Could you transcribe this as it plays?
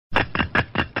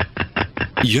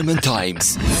يمن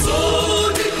تايمز.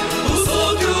 صوتك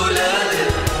وصوت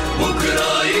ولادك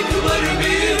بكرة يكبر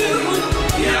بيهم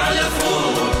يعلى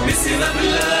فوق باسم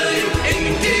بلادك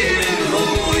انتي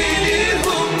منهم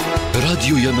ويليهم.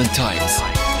 راديو يمن تايمز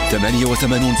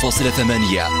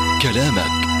 88.8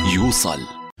 كلامك يوصل.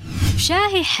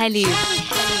 شاهي حليب.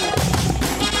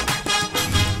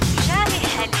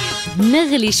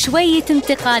 نغلي شوية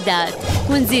انتقادات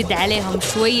ونزيد عليهم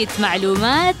شوية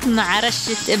معلومات مع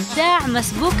رشة إبداع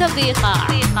مسبوكة بإيقاع.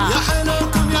 يا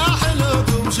حلوكم يا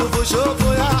حلوكم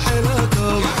شوفوا يا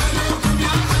حلوكم.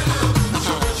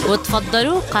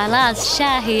 وتفضلوا خلاص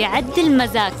شاهي يعدل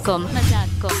مزاجكم.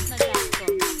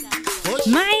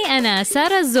 معي أنا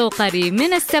سارا الزوقري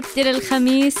من السبت إلى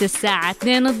الخميس الساعة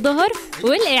 2 الظهر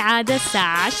والإعادة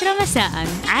الساعة 10 مساء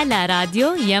على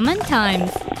راديو يمن تايمز.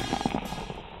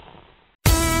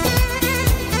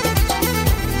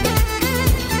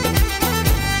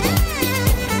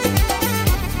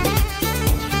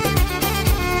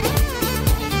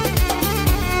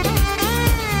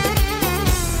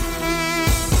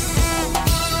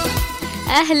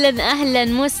 أهلا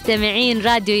مستمعين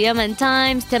راديو يمن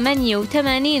تايمز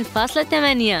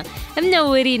 88.8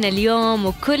 منورين اليوم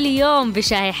وكل يوم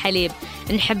بشاهي حليب.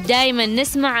 نحب دايما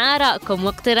نسمع آرائكم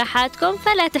واقتراحاتكم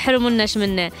فلا تحرموناش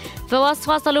منه.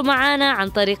 فواصلوا معنا عن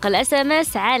طريق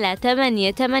الSMS على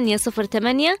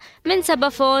 8808 من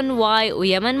سبافون واي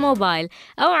ويمن موبايل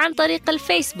أو عن طريق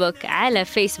الفيسبوك على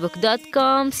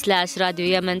facebook.com/راديو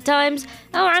يمن تايمز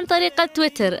أو عن طريق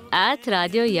تويتر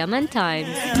 @راديو يمن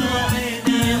تايمز.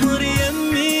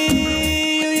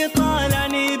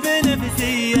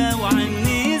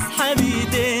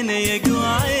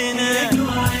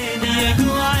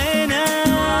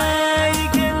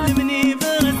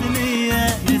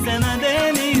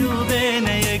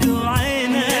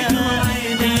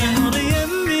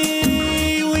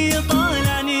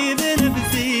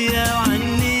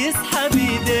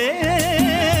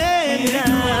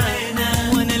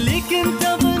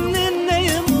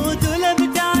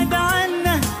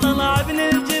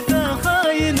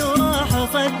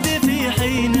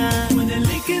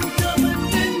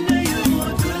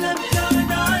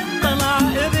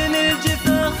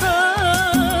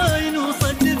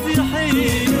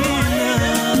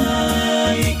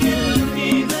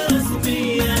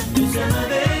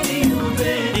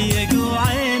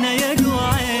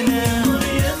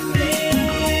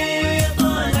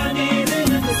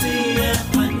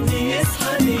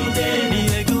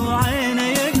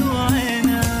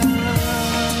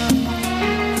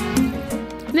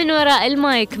 من وراء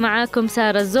المايك معاكم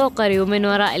سارا الزوقري، ومن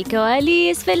وراء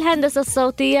الكواليس في الهندسة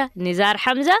الصوتية نزار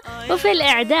حمزة، وفي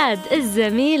الإعداد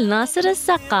الزميل ناصر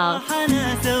السقاف.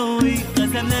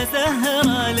 قسمنا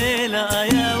سهرة ليلة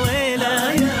يا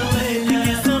ويلة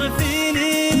يكسر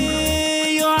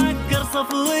فيني يعكر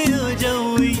صفوي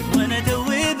وجوي وانا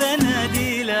توي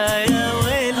بنادي لا يا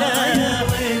ويلة يا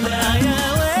ويلة يا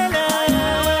ويلة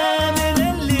من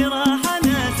اللي راح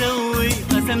انا اسوي.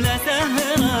 قسمنا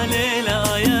سهرة ليلة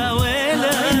يا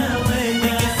ويلة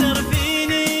يكسر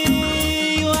فيني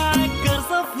يعكر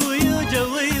صفوي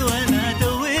وجوي وانا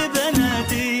توي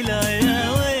بنادي لا يا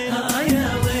ويلة يا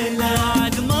ويلة.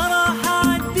 بعد ما راح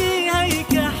اعديها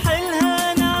يكحلها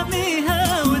نعميها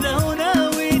وذا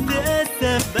ناوي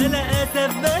تأسف بلا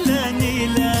أسف بلا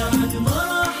نيلة. بعد ما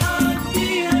راح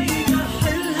اعديها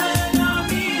يكحلها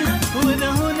نعميها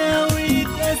وذا ناوي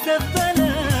تأسف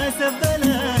بلا أسف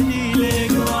بلا نيلة.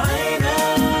 وعينا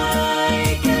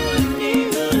يكلمني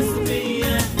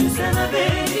برسمية سنة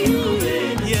بيني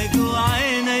وبين يا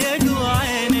قوعينا يا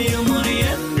قوعينا يمر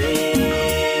يمي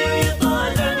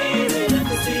ويطالعني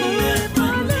بنفسية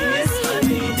طني يسحب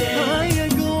يدي يا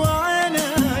قوعينا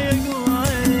يا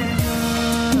قوعينا.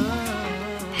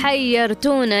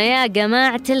 حيرتونا يا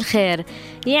جماعة الخير،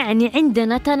 يعني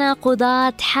عندنا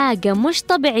تناقضات حاجة مش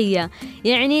طبيعية.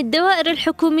 يعني الدوائر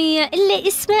الحكومية اللي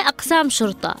اسمها أقسام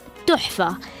شرطة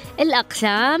تحفة.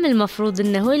 الأقسام المفروض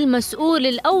أنه المسؤول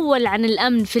الأول عن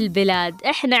الأمن في البلاد.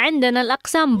 إحنا عندنا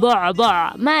الأقسام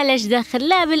بعبع ما لش دخل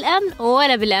لا بالأمن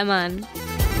ولا بالأمان.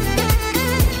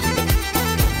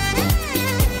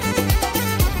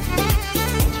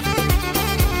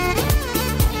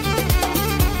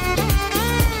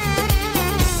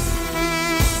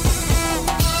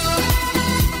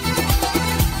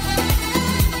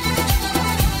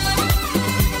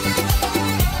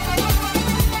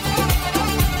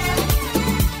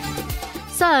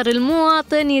 صار صار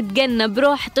المواطن يتجنب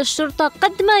روحة الشرطة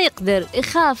قد ما يقدر،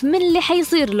 يخاف من اللي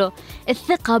حيصير له.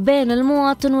 الثقة بين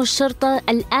المواطن والشرطة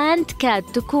الآن تكاد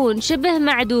تكون شبه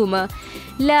معدومة،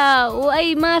 لا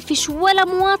وأي ما فيش ولا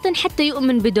مواطن حتى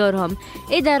يؤمن بدورهم.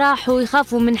 إذا راحوا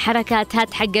يخافوا من حركات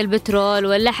هات حق البترول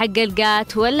ولا حق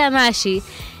القات ولا ماشي.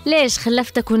 ليش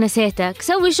خلفتك ونسيتك؟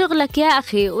 سوي شغلك يا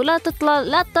أخي، ولا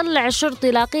لا تطلع الشرطي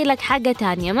يلاقي لك حاجة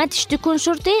تانية. ما تشتي تكون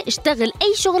شرطي، اشتغل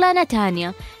أي شغلانة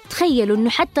تانية. تخيلوا إنه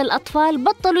حتى الأطفال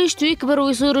بطلوا يشتوا يكبروا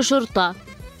ويصيروا شرطة.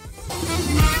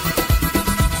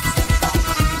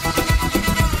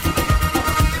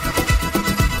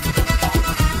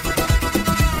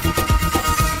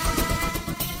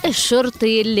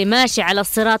 الشرطي اللي ماشي على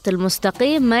الصراط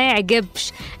المستقيم ما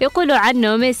يعجبش، يقولوا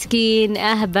عنه مسكين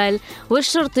أهبل.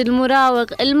 والشرطي المراوغ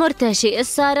المرتشي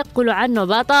السارق يقولوا عنه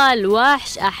بطل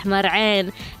وحش أحمر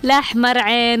عين. لا أحمر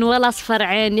عين ولا أصفر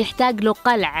عين، يحتاج له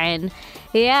قلع عين.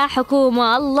 يا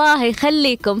حكومة الله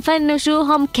يخليكم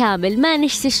فنشوهم كامل. ما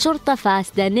نشتي الشرطة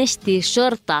فاسدة، نشتي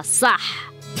الشرطة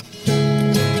صح.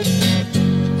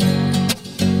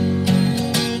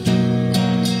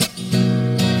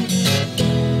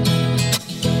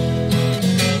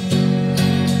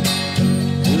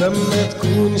 لما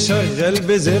تكون شغال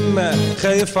بذمة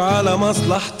خايف على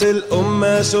مصلحة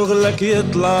الأمة، شغلك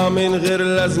يطلع من غير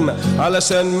لازمة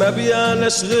علشان ما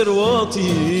بيعلاش غير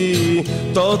واطي.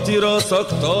 طاطي راسك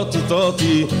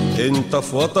طاطي، انت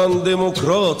في وطن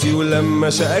ديمقراطي. ولما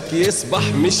شقك يصبح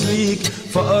مش ليك،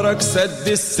 فقرك سد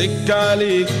السكة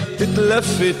عليك،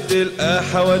 تتلفت تلقى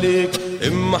حواليك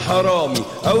إما حرامي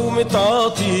أو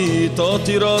متعاطي.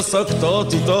 طاطي راسك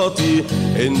طاطي،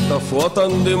 انت في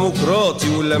وطن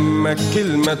ديمقراطي. ولما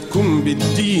الكلمة تكون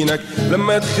بدينك،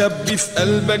 لما تخبي في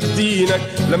قلبك دينك،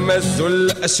 لما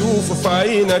الذل أشوفه في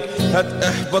عينك،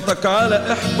 هتحبطك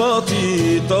على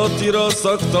إحباطي. طاطي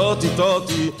راسك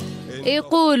طاطي.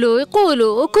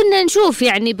 يقولوا وكنا نشوف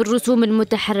يعني بالرسوم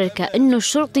المتحركة إنه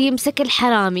الشرطي يمسك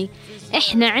الحرامي.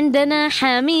 إحنا عندنا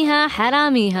حاميها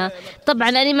حراميها. طبعا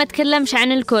أنا ما أتكلمش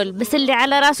عن الكل، بس اللي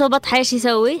على راسه بطحة إيش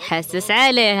يسوي؟ حسس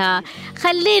عليها.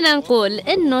 خلينا نقول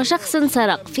إنه شخص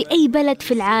سرق في أي بلد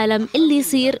في العالم، اللي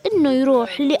يصير إنه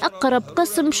يروح لأقرب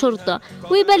قسم شرطة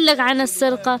ويبلغ عن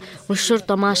السرقة،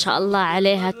 والشرطة ما شاء الله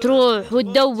عليها تروح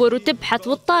وتدور وتبحث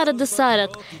وتطارد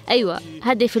السارق. أيوة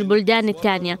هذه في البلدان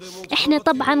التانية. إحنا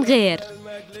طبعا غير.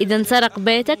 إذا انسرق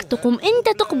بيتك تقوم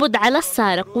أنت تقبض على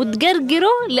السارق وتقرقره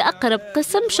لأقرب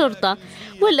قسم شرطة،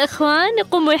 والإخوان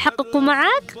يقوموا يحققوا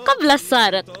معاك قبل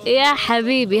السارق. يا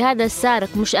حبيبي هذا السارق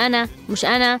مش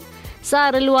أنا.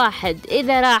 صار الواحد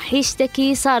إذا راح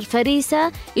يشتكي صار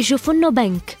فريسة، يشوف إنه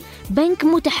بنك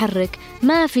متحرك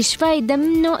ما فيش فايدة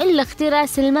منه إلا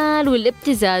اختراس المال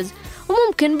والابتزاز.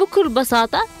 وممكن بكل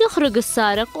بساطة يخرج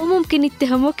السارق، وممكن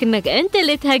يتهموك إنك أنت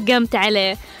اللي تهجمت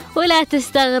عليه. ولا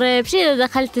تستغرب إذا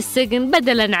دخلت السجن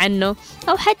بدلا عنه،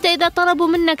 أو حتى إذا طلبوا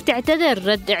منك تعتذر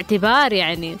رد اعتبار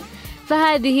يعني.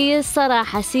 فهذه هي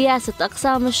الصراحة سياسة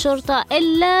أقسام الشرطة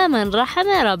إلا من رحم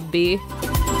ربي.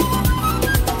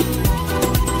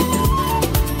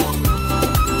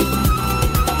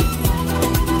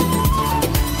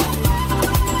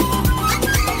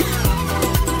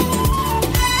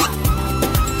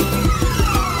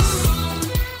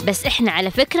 بس إحنا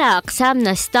على فكرة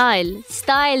أقسامنا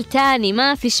ستايل تاني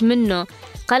ما فيش منه.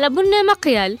 قلبونا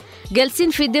مقيل،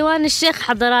 جالسين في ديوان الشيخ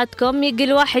حضراتكم، يجي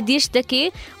الواحد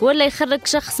يشتكي ولا يخرج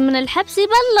شخص من الحبس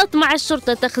يبلط مع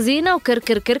الشرطة تخزينه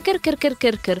وكركر كركر كركر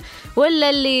كركر. ولا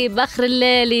اللي بآخر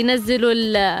الليل ينزلوا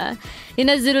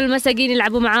المساجين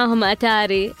يلعبوا معاهم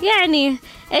أتاري. يعني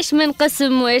إيش من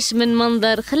قسم وإيش من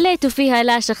منظر، خليتوا فيها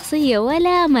لا شخصية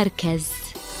ولا مركز.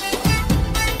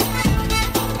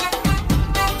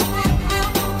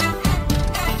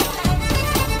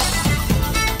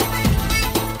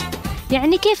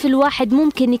 يعني كيف الواحد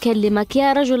ممكن يكلمك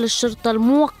يا رجل الشرطة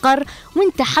الموقر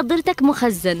وانت حضرتك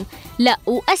مخزن؟ لا،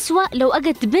 وأسوأ لو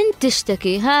أجت بنت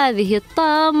تشتكي، هذه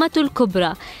الطامة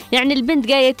الكبرى. يعني البنت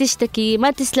جاية تشتكي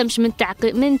ما تسلمش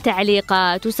من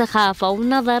تعليقات وسخافة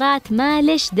ونظرات ما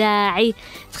ليش داعي.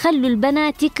 تخلوا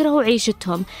البنات يكرهوا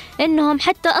عيشتهم، إنهم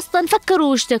حتى أصلا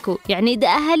فكروا واشتكوا. يعني إذا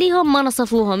أهليهم ما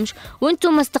نصفوهمش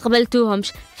وانتم ما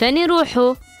استقبلتوهمش فين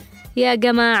يروحوا؟ يا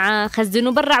جماعة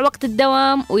خزنوا برع وقت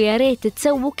الدوام، ويا ريت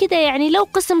تسووا كده. يعني لو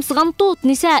قسم صغنطوط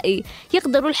نسائي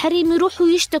يقدروا الحريم يروحوا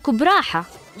يشتكوا براحة.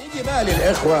 نيجي بقى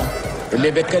للإخوة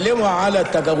اللي بيتكلموا على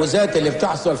التجاوزات اللي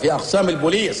بتحصل في أقسام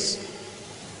البوليس.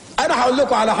 أنا هقول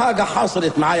لكم على حاجة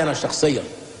حصلت معايا أنا شخصيا.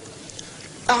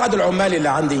 أحد العمال اللي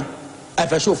عندي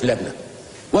قفشوه في لجنة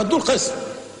ودوه القسم.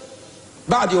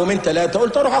 بعد يومين 3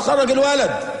 قلت أروح أخرج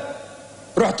الولد،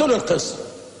 رحت له القسم،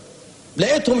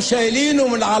 لقيتهم شايلينه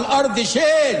من على الأرض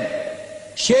شيل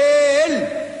شيل،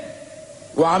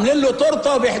 وعاملين له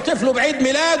تورته وبيحتفلوا بعيد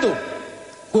ميلاده،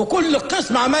 وكل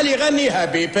القسم عمال يغني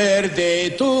هابي بيرثدي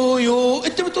تو يو.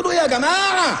 انتوا بتقولوا ايه يا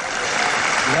جماعه؟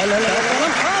 لا لا لا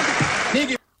كلام حاضر.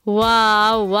 نيجي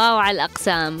واو واو على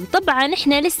الأقسام. طبعا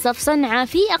إحنا لسه في صنعاء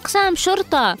في أقسام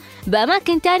شرطة،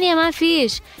 بأماكن تانية ما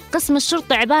فيش. قسم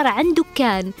الشرطة عبارة عن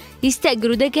دكان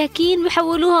يستأجروا دكاكين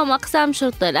ويحولوهم أقسام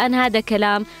شرطة. الآن هذا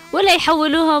كلام، ولا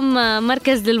يحولوهم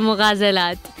مركز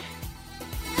للمغازلات.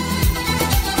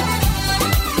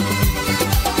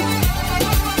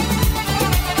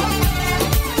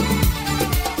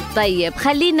 طيب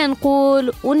خلينا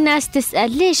نقول والناس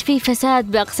تسأل ليش في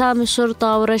فساد بأقسام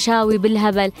الشرطة ورشاوي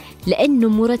بالهبل؟ لأنه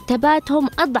مرتباتهم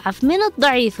أضعف من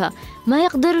الضعيفة، ما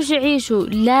يقدروش يعيشوا،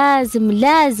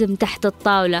 لازم تحت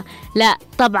الطاولة. لا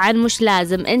طبعا مش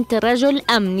لازم، أنت رجل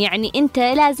أمن، يعني أنت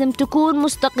لازم تكون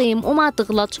مستقيم وما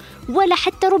تغلطش ولا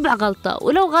حتى ربع غلطة،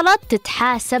 ولو غلطت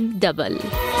تتحاسب دبل.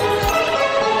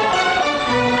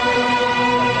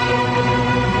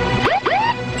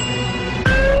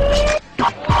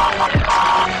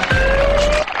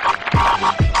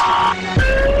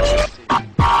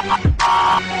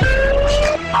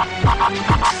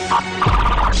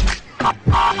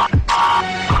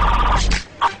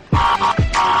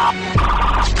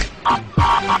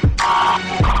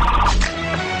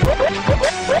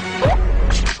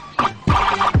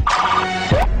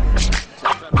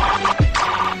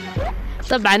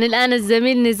 طبعا الآن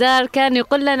الزميل نزار كان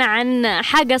يقول لنا عن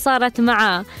حاجة صارت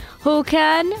معه. هو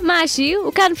كان ماشي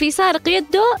وكان في سارق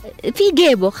يده في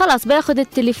جيبه، خلاص بياخد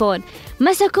التليفون،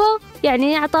 مسكه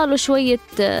يعني أعطاله شوية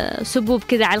سبوب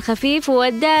كذا على الخفيف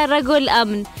ووداه رجل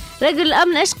أمن. رجل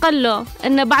الأمن إيش قال له؟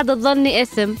 إن بعد الظن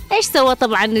إثم. إيش سوى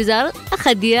طبعا نزار؟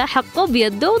 أخذ حقه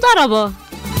بيده وضربه.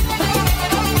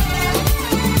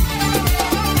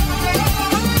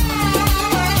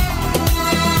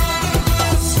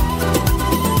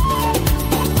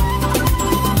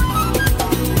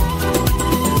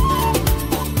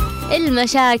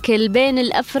 المشاكل بين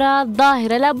الأفراد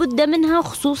ظاهرة لا بد منها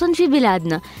خصوصا في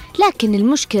بلادنا، لكن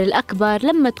المشكلة الأكبر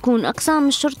لما تكون أقسام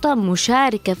الشرطة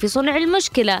مشاركة في صنع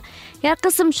المشكلة. يا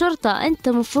قسم شرطة أنت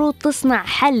مفروض تصنع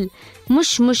حل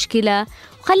مش مشكلة.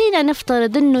 وخلينا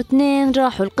نفترض أنه 2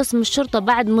 راحوا لقسم الشرطة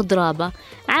بعد مضرابة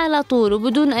على طول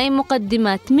وبدون أي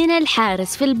مقدمات، من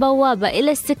الحارس في البوابة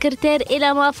إلى السكرتير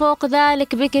إلى ما فوق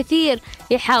ذلك بكثير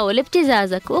يحاول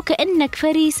ابتزازك وكأنك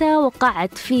فريسة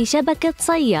وقعت في شبكة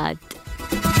صياد.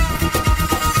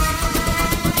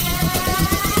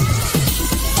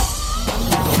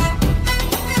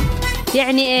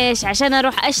 يعني إيش؟ عشان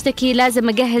أروح أشتكي لازم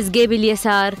أجهز جيبي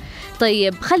اليسار؟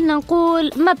 طيب خلنا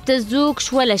نقول ما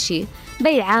بتزوكش ولا شيء،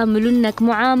 بيعاملونك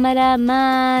معاملة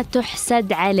ما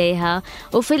تحسد عليها،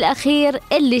 وفي الأخير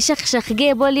اللي شخشخ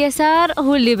جيبه اليسار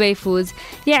هو اللي بيفوز.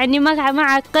 يعني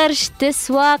معك قرش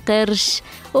تسوى قرش،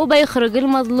 وبيخرج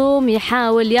المظلوم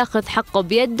يحاول ياخذ حقه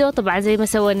بيده طبعا زي ما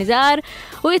سوى نزار،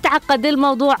 ويتعقد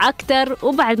الموضوع أكتر.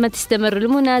 وبعد ما تستمر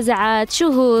المنازعات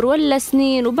شهور ولا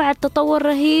سنين وبعد تطور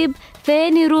رهيب،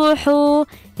 فين يروحوا؟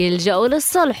 يلجأوا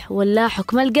للصلح ولا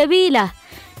حكم القبيلة.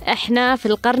 احنا في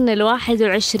القرن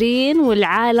 21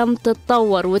 والعالم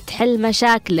تتطور وتحل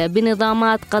مشاكله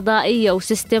بنظامات قضائية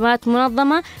وسيستمات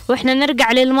منظمة، واحنا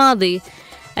نرجع للماضي.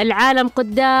 العالم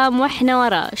قدام واحنا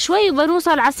وراء شوي،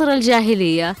 بنوصل عصر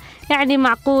الجاهلية. يعني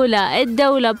معقولة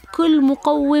الدولة بكل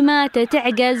مقوماتها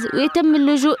تعجز ويتم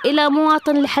اللجوء إلى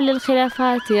مواطن لحل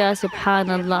الخلافات؟ يا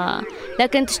سبحان الله.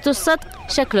 لكن تشتو الصدق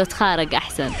شكله تخارج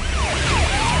أحسن.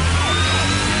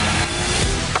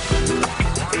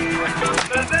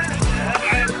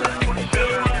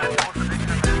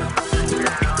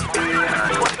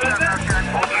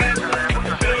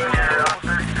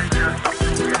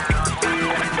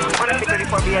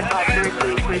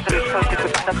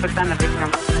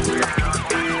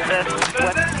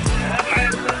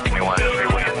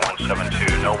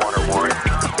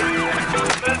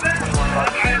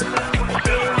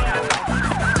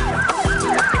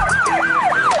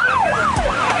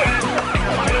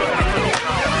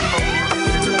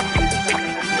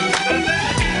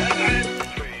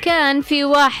 كان في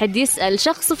واحد يسأل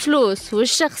شخص فلوس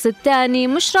والشخص الثاني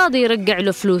مش راضي يرجع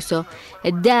له فلوسه.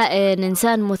 الدائن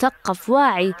إنسان مثقف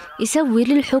واعي يسوي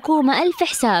للحكومة 1000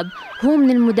 حساب، هو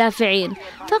من المدافعين،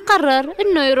 فقرر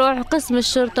إنه يروح قسم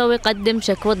الشرطة ويقدم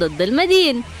شكوى ضد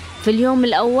المدين. في اليوم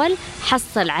الأول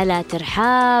حصل على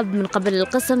ترحاب من قبل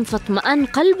القسم فاطمأن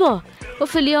قلبه،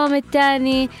 وفي اليوم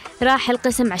الثاني راح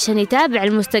القسم عشان يتابع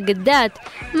المستجدات،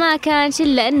 ما كانش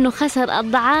إلا أنه خسر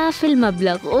أضعاف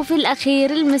المبلغ، وفي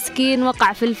الأخير المسكين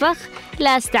وقع في الفخ،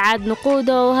 لا استعاد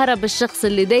نقوده وهرب الشخص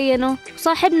اللي دينه.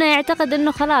 صاحبنا يعتقد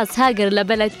أنه خلاص هاجر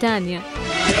لبلد تانية.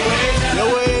 يا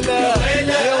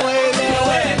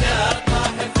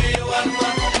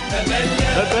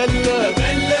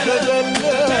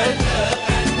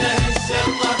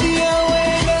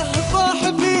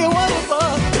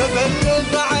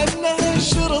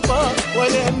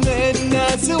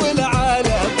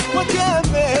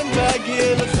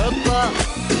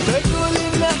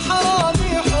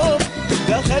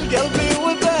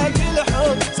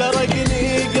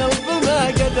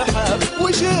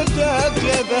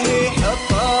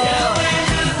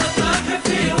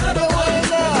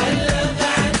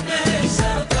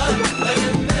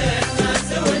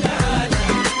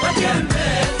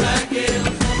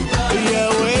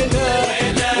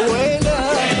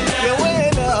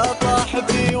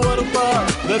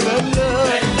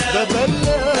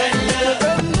تبلغ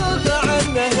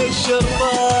عنه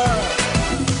الشرطة.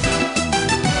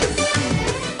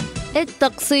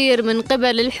 التقصير من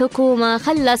قبل الحكومة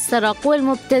خلى السرق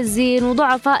والمبتزين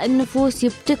وضعفاء النفوس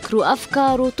يبتكروا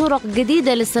أفكار وطرق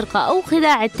جديدة للسرقة أو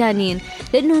خداع التانيين،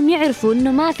 لأنهم يعرفوا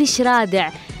أنه ما فيش رادع،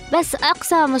 بس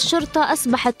أقسام الشرطة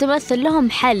أصبحت تمثل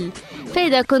لهم حل.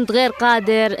 فإذا كنت غير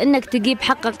قادر أنك تجيب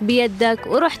حقك بيدك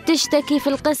ورحت تشتكي في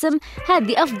القسم،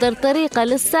 هذه أفضل طريقة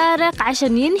للسارق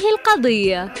عشان ينهي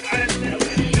القضية.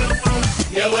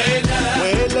 يا ويلة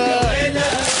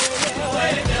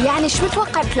يعني شو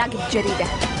متوقع تلاقي بالجريدة؟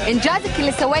 إنجازك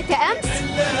اللي سويته أمس؟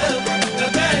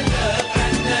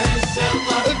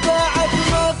 بعد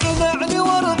ما قنعني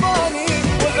ورضاني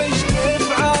وعشت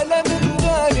في عالم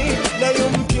ثاني، لا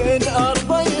يمكن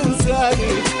أرضى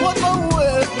ينساني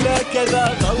وأطوف له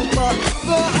كذا غلطة.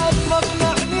 بعد ما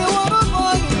قنعني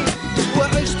ورضاني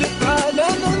وعشت في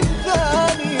عالم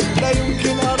ثاني، لا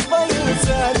يمكن أرضى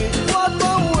ينساني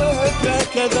وأطوف له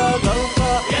كذا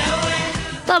غلطة.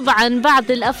 طبعا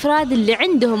بعض الأفراد اللي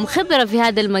عندهم خبرة في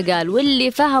هذا المجال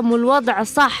واللي فهموا الوضع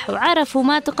صح وعرفوا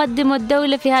ما تقدمه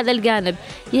الدولة في هذا الجانب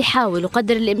يحاولوا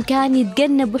قدر الإمكان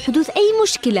يتجنبوا حدوث أي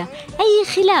مشكلة، أي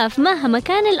خلاف مهما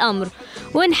كان الأمر.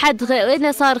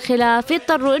 وإن صار خلاف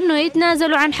يضطروا إنه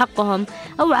يتنازلوا عن حقهم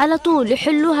أو على طول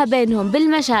يحلوها بينهم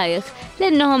بالمشايخ،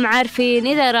 لأنهم عارفين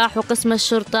إذا راحوا قسم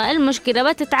الشرطة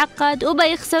المشكلة بتتعقد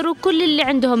وبيخسروا كل اللي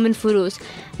عندهم من فلوس.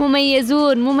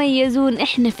 مميزون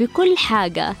إحنا في كل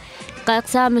حاجة.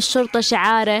 أقسام الشرطة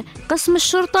شعاره قسم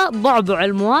الشرطة بعبع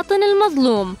المواطن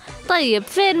المظلوم. طيب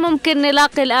فين ممكن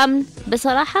نلاقي الأمن؟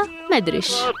 بصراحة ما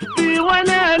أدريش.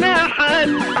 ولا لا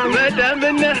حل مدام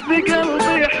انه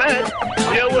بقلبي حل،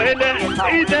 يا ويله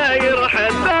اذا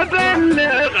يرحل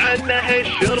ببلغ عنه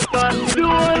الشرطة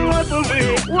دول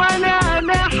وطبي. ولا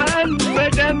لا حل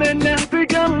مدام انه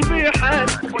بقلبي حل،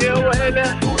 يا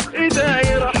ويله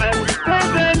اذا يرحل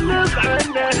ببلغ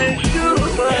عنه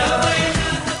الشرطة.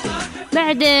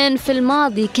 بعدين في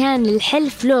الماضي كان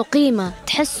الحلف له قيمة،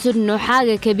 تحس إنه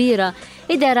حاجة كبيرة.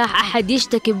 إذا راح أحد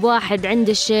يشتكي بواحد عند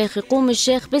الشيخ يقوم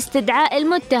الشيخ باستدعاء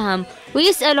المتهم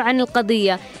ويسأله عن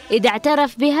القضية، إذا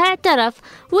اعترف بها اعترف،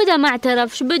 وإذا ما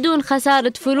اعترفش بدون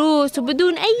خسارة فلوس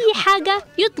وبدون أي حاجة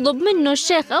يطلب منه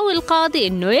الشيخ أو القاضي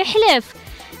إنه يحلف.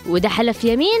 وإذا حلف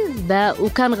يمين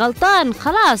وكان غلطان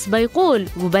خلاص بيقول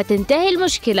وبتنتهي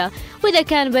المشكلة، وإذا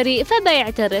كان بريء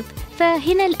فبيعترف.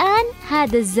 فهنا الآن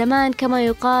هذا الزمان كما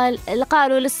يقال،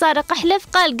 قالوا للسارق احلف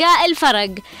قال قائل فرق،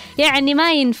 يعني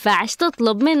ما ينفعش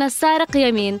تطلب من السارق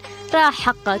يمين، راح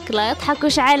حقك لا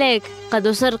يضحكوش عليك.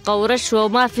 قد سرقة ورشوة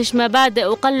وما فيش مبادئ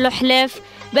وقال له حلف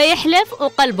بيحلف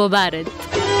وقلبه بارد.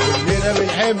 كلنا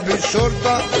بنحب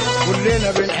الشرطة،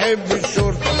 كلنا بنحب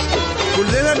الشرطة،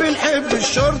 كلنا بنحب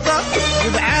الشرطة،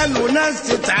 جدعان وناس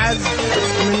تتعز،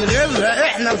 من غيرها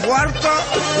احنا في ورطة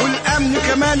والأمن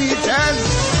كمان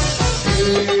يتهز.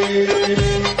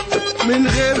 من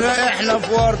غيرها احنا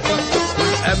في ورطة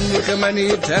والأمن كمان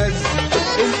يتهز،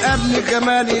 الأمن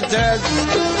كمان يتهز.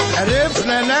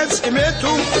 عرفنا ناس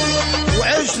قيمتهم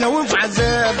وعشنا وفي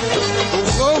عذاب،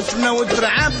 وخوفنا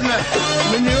واترعبنا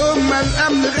من يوم ما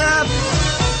الأمن غاب.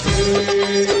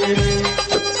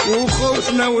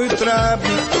 وخوفنا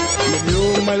واترعبنا من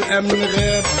يوم ما الأمن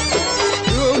غاب،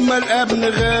 يوم ما الأمن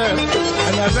غاب.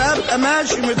 أنا ببقى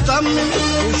ماشي مطمن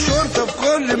والشرطة في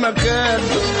كل مكان،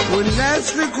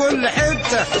 والناس في كل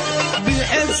حتة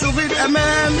بيحسوا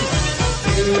بالأمان.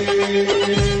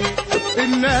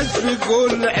 الناس في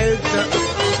كل حتة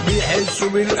بيحسوا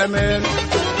بالأمان،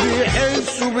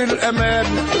 بيحسوا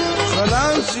بالأمان.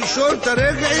 خلاص الشرطة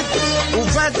رجعت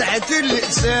وفتحت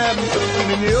الأقسام،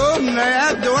 من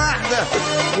يومنا يد واحدة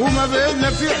وما بينا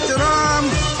في احترام.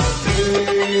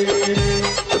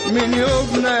 من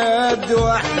يومنا يد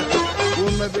واحدة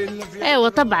وما بينا في ايوه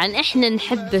طبعا احنا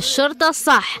نحب الشرطة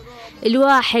الصح،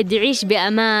 الواحد يعيش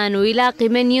بأمان ويلاقي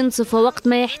من ينصفه وقت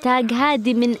ما يحتاج،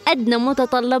 هذه من أدنى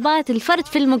متطلبات الفرد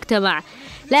في المجتمع.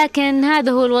 لكن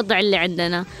هذا هو الوضع اللي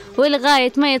عندنا،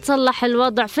 ولغاية ما يتصلح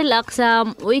الوضع في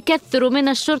الأقسام ويكثروا من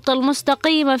الشرطة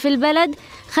المستقيمة في البلد،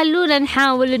 خلونا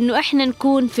نحاول إنه إحنا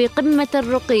نكون في قمة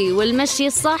الرقي والمشي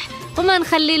الصح، وما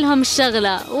نخلي لهم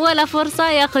الشغلة ولا فرصة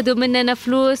ياخدوا مننا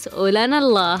فلوس ولنا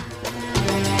الله.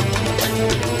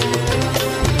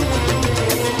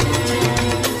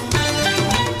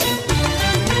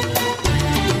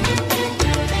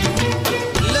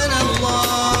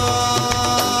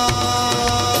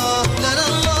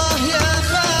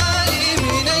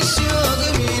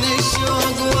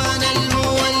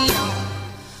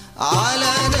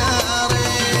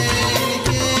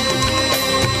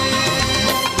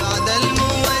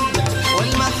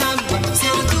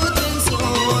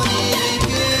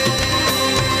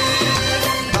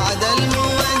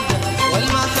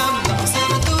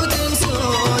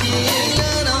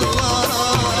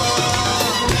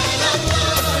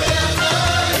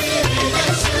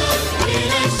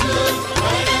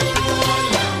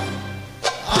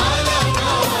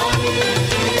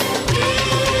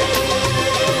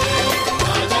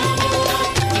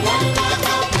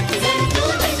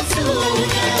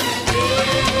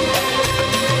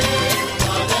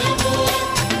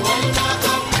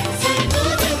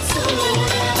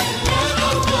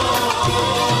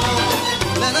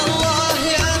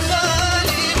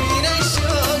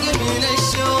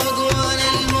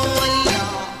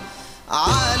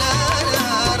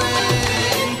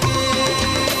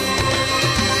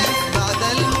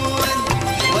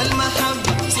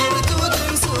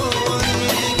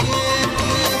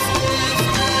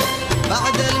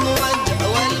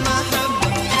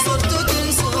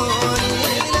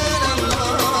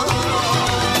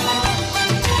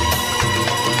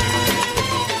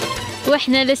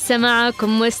 واحنا لسه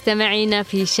معاكم مستمعينا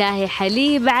في شاهي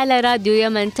حليب على راديو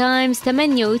يمن تايمز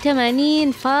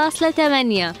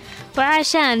 88.8.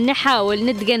 وعشان نحاول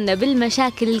نتجنب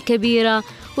المشاكل الكبيرة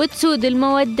وتسود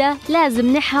المودة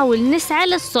لازم نحاول نسعى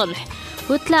للصلح،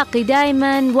 وتلاقي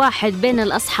دايما واحد بين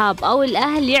الأصحاب أو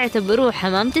الأهل يعتبروه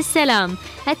حمامة السلام.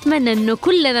 أتمنى أنه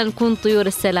كلنا نكون طيور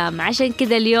السلام. عشان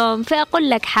كذا اليوم فأقول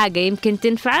لك حاجة يمكن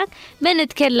تنفعك،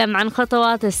 بنتكلم عن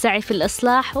خطوات السعي في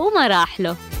الإصلاح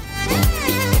ومراحله.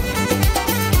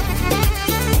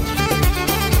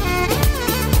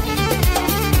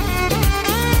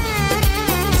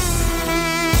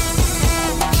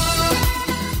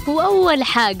 وأول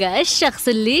حاجة، الشخص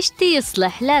اللي يشتي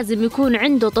يصلح لازم يكون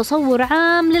عنده تصور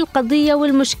عام للقضية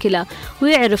والمشكلة،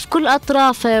 ويعرف كل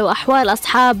أطرافه وأحوال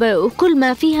أصحابه وكل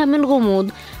ما فيها من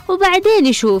غموض، وبعدين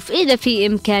يشوف إذا في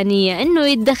إمكانية إنه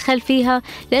يتدخل فيها،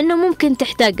 لأنه ممكن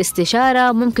تحتاج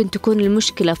استشارة، ممكن تكون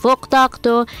المشكلة فوق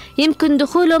طاقته، يمكن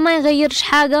دخوله ما يغيرش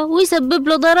حاجة ويسبب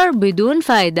له ضرر بدون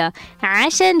فايدة.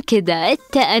 عشان كده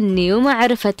التأني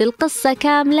ومعرفة القصة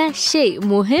كاملة شيء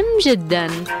مهم جداً.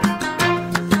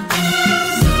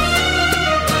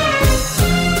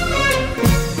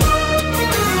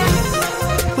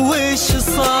 وش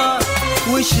صار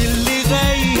وش اللي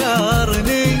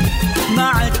غيرني ما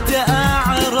عدت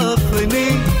أعرفني،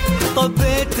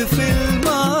 طبيت في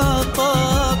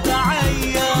المطاب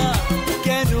عيا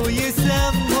كانوا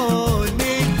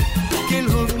يسموني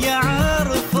كلهم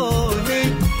يعرفوني،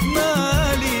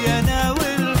 مالي أنا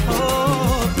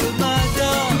والحب ما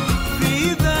دام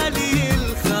في بالي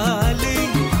الخالي،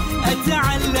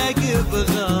 أتعلق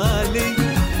بغالي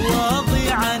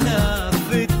واضيع أنا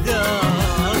في الدار.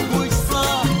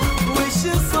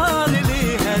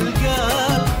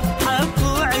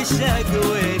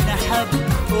 ونحب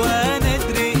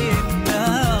وندري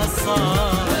إنه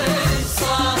صار.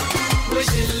 وش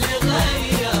اللي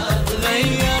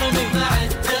غيرني ما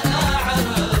عدت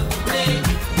أعرفني،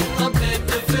 طبيت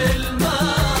في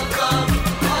المطر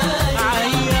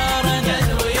عيارني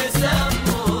كانوا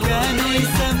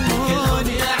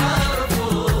يسموني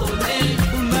يعرفوني،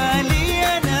 ومالي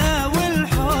أنا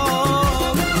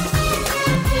والحب.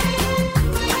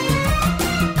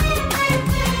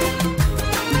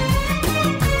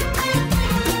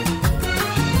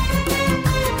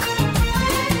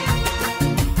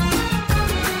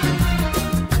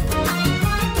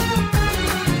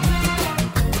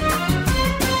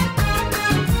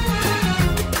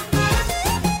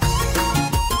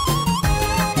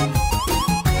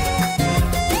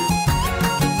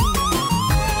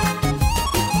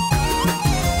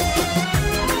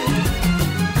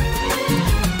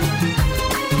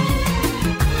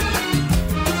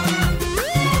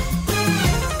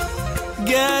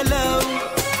 قالوا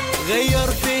غير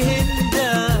فيه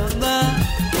الدمى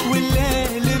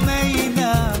والليل ما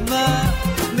ينامى،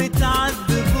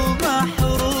 متعذب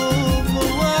ومحروم،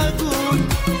 واقول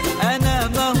انا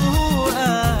ما هو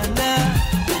انا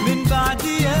من بعد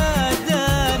يا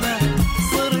دانا،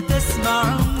 صرت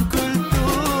اسمعهم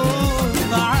كلهم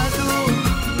معدوم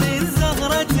من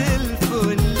زغرة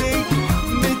الفل،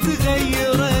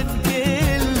 متغيرا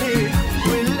كلي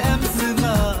والامس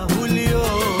ما هو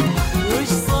اليوم.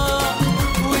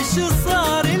 وش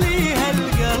صار لي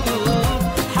هالقلب،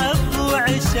 حب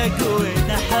وعشق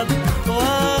ونحب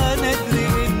وندري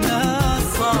إنه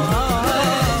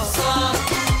صار.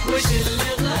 وش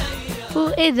اللي غير.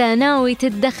 وإذا ناوي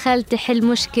تتدخل تحل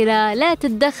مشكلة لا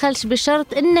تتدخلش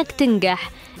بشرط إنك تنجح،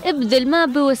 ابذل ما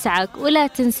بوسعك، ولا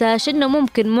تنساش إنه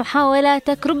ممكن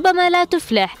محاولاتك ربما لا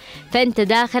تفلح، فأنت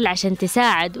داخل عشان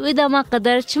تساعد، وإذا ما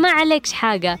قدرتش ما عليكش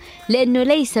حاجة، لأنه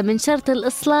ليس من شرط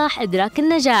الإصلاح إدراك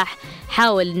النجاح.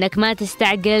 حاول إنك ما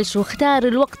تستعجلش، واختار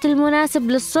الوقت المناسب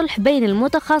للصلح بين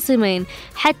المتخاصمين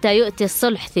حتى يؤتي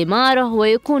الصلح ثماره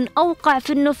ويكون أوقع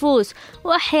في النفوس.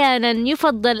 وأحيانا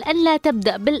يفضل أن لا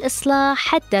تبدأ بالإصلاح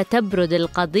حتى تبرد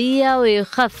القضية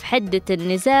ويخف حدة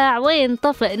النزاع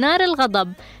وينطفئ نار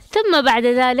الغضب، ثم بعد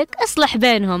ذلك اصلح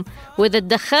بينهم. وإذا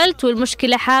تدخلت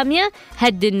والمشكلة حامية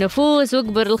هدي النفوس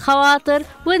واكبر الخواطر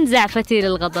وانزع فتيل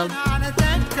الغضب.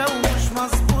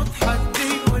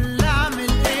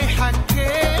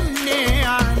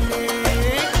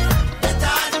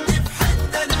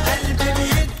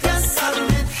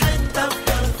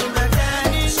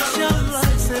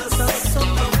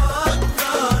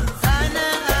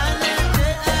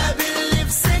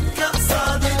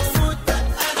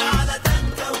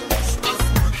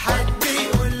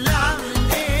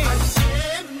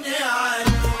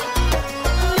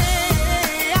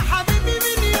 يا حبيبي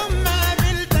من يوم ما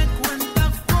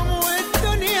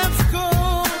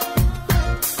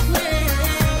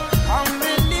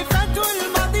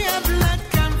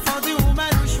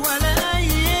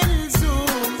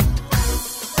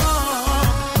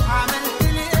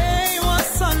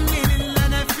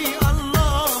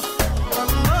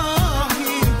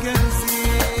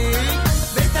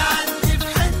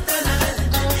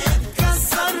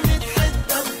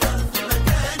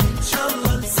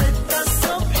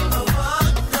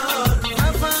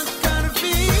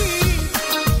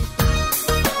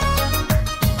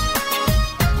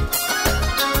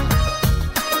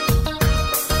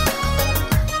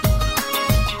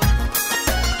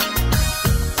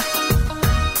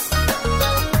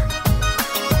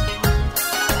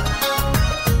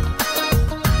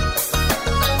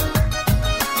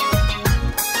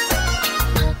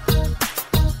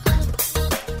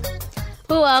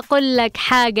وأقول لك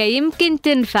حاجة يمكن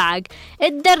تنفعك.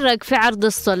 اتدرج في عرض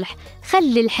الصلح،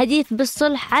 خلي الحديث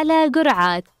بالصلح على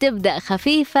جرعات، تبدأ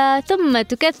خفيفة ثم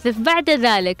تكثف بعد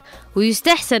ذلك،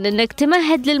 ويستحسن أنك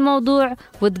تمهد للموضوع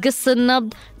وتقص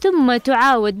النبض ثم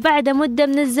تعاود بعد مدة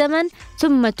من الزمن،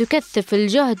 ثم تكثف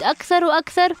الجهد أكثر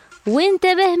وأكثر،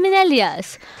 وانتبه من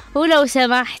اليأس. ولو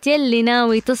سمحت يلي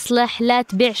ناوي تصلح لا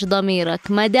تبيعش ضميرك،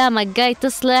 ما دامك جاي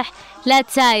تصلح لا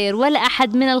تساير ولا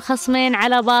أحد من الخصمين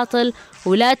على باطل،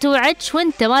 ولا توعدش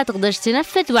وانت ما تقدرش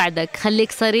تنفذ وعدك.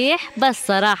 خليك صريح بس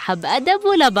صراحة بأدب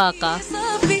ولباقة.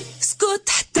 صافي اسكت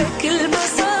حتى كلمة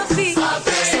صافي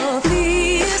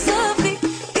صافي صافي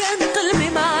كان قلبي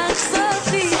معك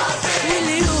صافي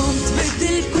واليوم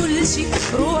تبدل كل شي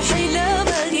روحي لا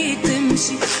باغي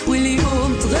تمشي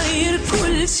واليوم تغير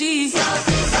كل شي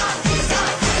صافي صافي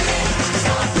صافي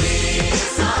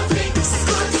صافي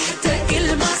اسكت حتى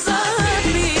كلمة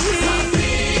صافي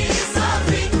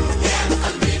صافي كان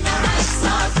قلبي معك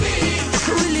صافي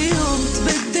واليوم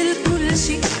تبدل كل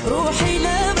شي روحي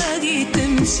لا باغي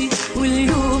تمشي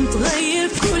واليوم تغير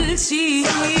كل شي.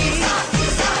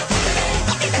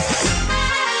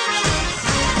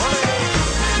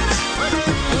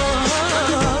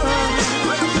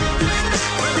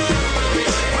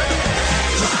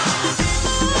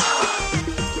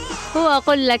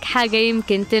 وأقول لك حاجة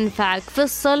يمكن تنفعك في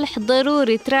الصلح،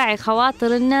 ضروري تراعي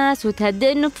خواطر الناس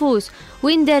وتهدئ النفوس،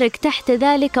 ويندرج تحت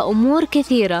ذلك أمور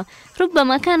كثيرة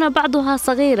ربما كان بعضها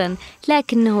صغيرا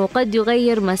لكنه قد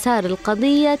يغير مسار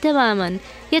القضية تماما.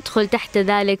 يدخل تحت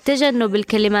ذلك تجنب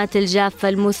الكلمات الجافة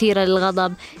المثيرة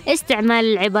للغضب، استعمال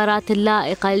العبارات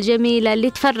اللائقة الجميلة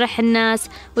اللي تفرح الناس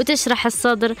وتشرح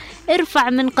الصدر، ارفع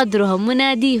من قدرهم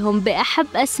وناديهم بأحب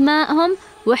أسمائهم،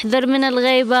 واحذر من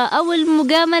الغيبة أو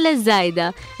المجاملة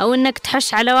الزايدة أو أنك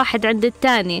تحش على واحد عند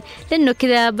التاني، لأنه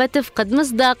كذا بتفقد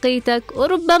مصداقيتك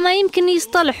وربما يمكن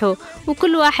يصطلحوا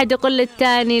وكل واحد يقول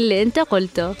للتاني اللي أنت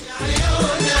قلته.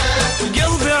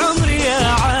 قلبي عمري يا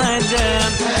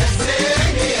عادم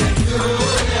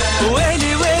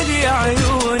ويلي ويلي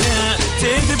عيونه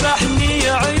تذبحني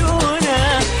يا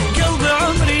عيونه قلبي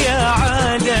عمري يا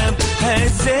عادم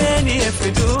هزاني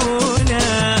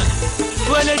يفدونه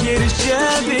ولا دير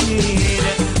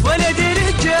الشابنيله ولا دير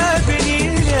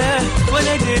الجابنيله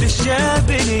ولا دير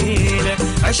الشابنيله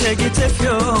عشقته في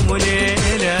يوم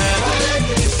وليله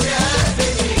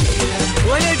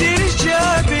ولا دير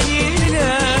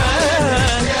الجابنيله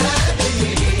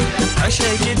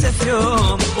عشقته في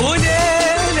يوم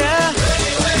وليله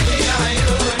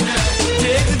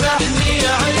تذبحني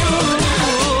يا عيونه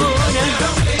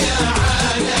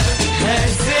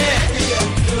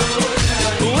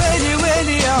ويلي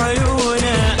ويلي يا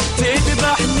عيونه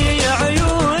تذبحني يا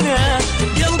عيونه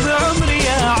قلبي عمري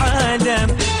يا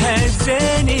عالم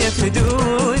هزاني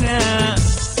يفدونه.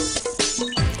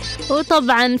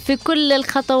 وطبعا في كل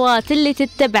الخطوات اللي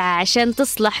تتبعها عشان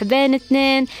تصلح بين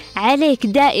اثنين عليك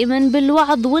دائما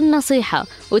بالوعظ والنصيحة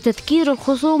وتذكير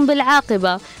الخصوم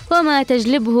بالعاقبة وما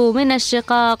تجلبه من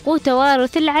الشقاق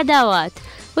وتوارث العداوات.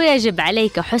 ويجب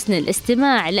عليك حسن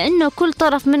الاستماع لأنه كل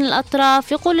طرف من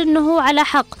الأطراف يقول أنه هو على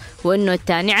حق وأنه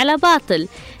الثاني على باطل،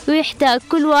 ويحتاج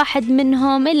كل واحد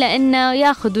منهم إلا أنه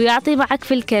ياخذ ويعطي معك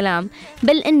في الكلام،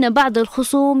 بل أن بعض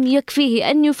الخصوم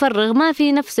يكفيه أن يفرغ ما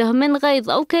في نفسه من غيظ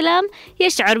أو كلام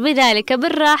يشعر بذلك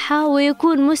بالراحة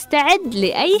ويكون مستعد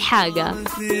لأي حاجة.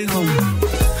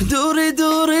 دوري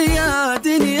دوري يا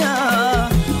دنيا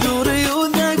دوري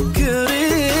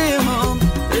وذكريهم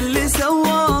اللي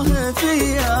سواه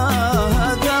فيا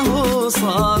هذا هو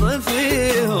صار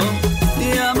فيهم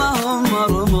يا ما هم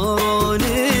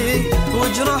مرمروني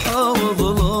وجرحوا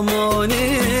وظلموني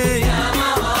يا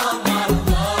ما هم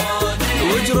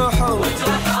مرمروني وجرحوا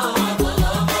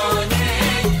وظلموني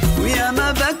ويا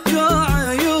ما بكوا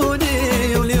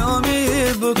عيوني واليوم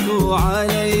يبكوا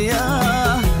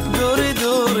عليا. دوري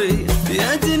دوري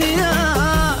يا دنيا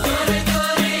دوري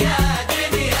دوري يا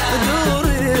دنيا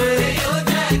دوري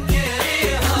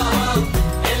وذكريهم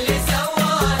اللي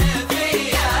سواه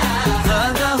فيا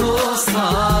هذا هو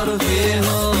صار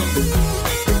فيهم.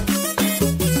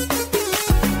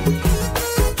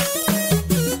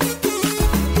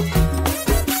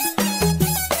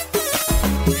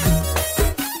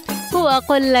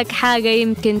 وأقول لك حاجة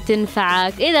يمكن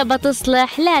تنفعك، إذا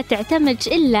بتصلح لا تعتمد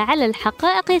إلا على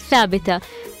الحقائق الثابتة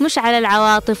مش على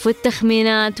العواطف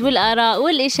والتخمينات والآراء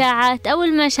والإشاعات أو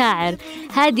المشاعر.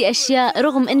 هذه أشياء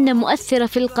رغم أنها مؤثرة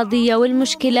في القضية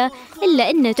والمشكلة إلا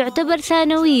أنها تعتبر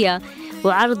ثانوية،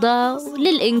 وعرضة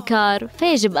للإنكار،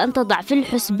 فيجب أن تضع في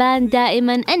الحسبان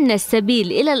دائما أن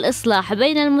السبيل إلى الإصلاح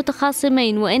بين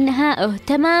المتخاصمين وإنهائه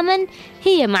تماما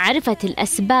هي معرفة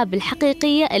الأسباب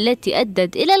الحقيقية التي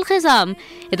أدت إلى الخصام.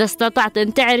 إذا استطعت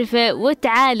أن تعرفه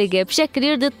وتعالجه بشكل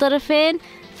يرضي الطرفين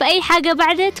فأي حاجة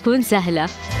بعدها تكون سهلة.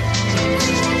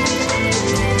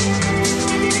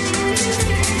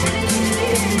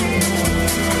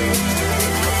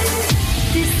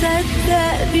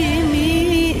 تصدق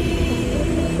بمين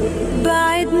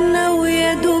بعدنا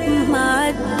ويدوب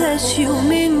معداش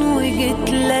يومين وجيت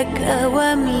لك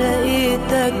اوام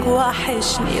لقيتك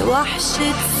وحشني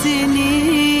وحشة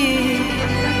سنين.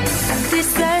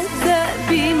 تصدق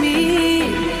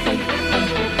بمين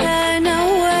انا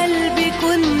وقلبي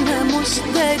كنا مش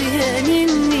دريانين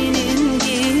منين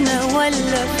جينا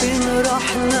ولا فين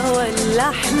رحنا ولا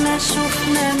احنا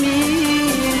شفنا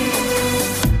مين.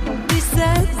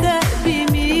 تصدق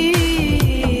بمين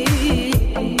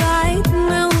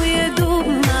بعدنا ويدوب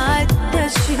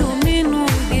معداش يومين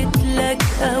وجيت لك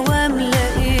اوام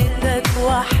لقيتك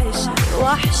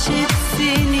وحشة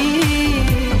سنين.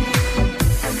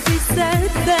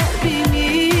 تصدق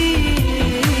بمين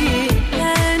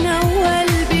انا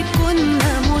وقلبي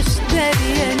كنا مش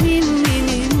دريانين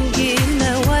منين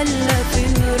جينا ولا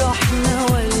فين رحنا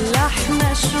ولا احنا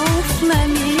شوفنا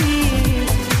مين.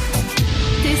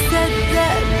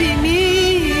 تصدق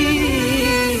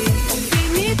بمين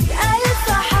بمئة ألف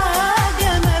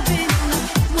حاجة ما بينا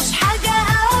مش حاجة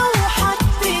أو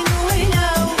حاجتين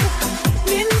ولو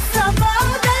ننسى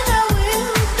بعض أنا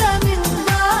وإنت من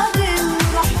بعض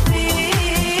نروح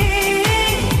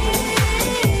فين.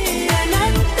 أنا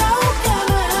أنت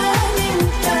وكمان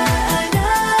أنت أنا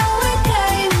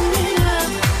وكأننا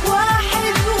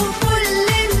واحد وكل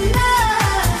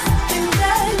الناس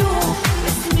تندهلوا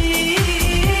اسمي.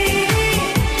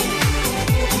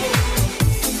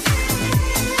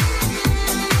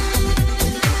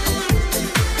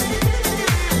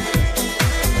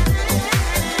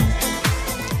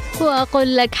 وأقول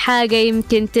لك حاجة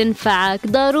يمكن تنفعك،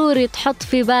 ضروري تحط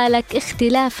في بالك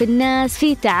اختلاف الناس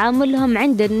في تعاملهم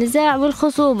عند النزاع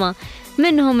والخصومة،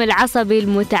 منهم العصبي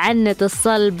المتعنت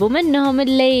الصلب ومنهم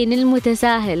اللين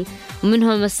المتساهل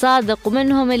ومنهم الصادق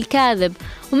ومنهم الكاذب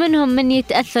ومنهم من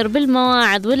يتأثر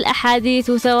بالمواعظ والأحاديث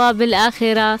وثواب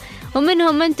الآخرة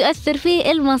ومنهم من تؤثر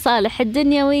فيه المصالح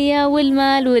الدنيوية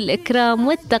والمال والإكرام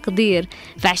والتقدير.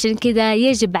 فعشان كذا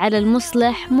يجب على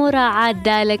المصلح مراعاة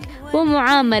ذلك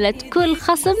ومعاملة كل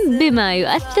خصم بما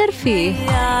يؤثر فيه.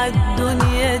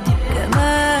 الدنيا دي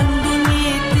كمان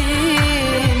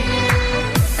دنيتين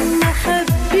ما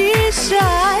خبيش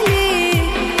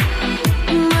عليك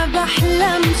ما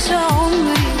بحلمش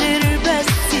عمري غير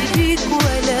بس بيك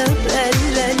ولا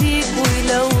بقلة ليك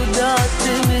ولو ضعت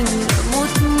من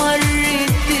موت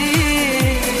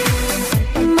مرتين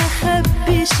ما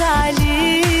خبيش عليك.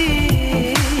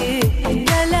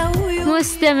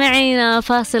 مستمعينا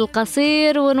فاصل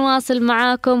قصير ونواصل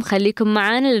معاكم، خليكم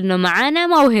معانا لأنه معانا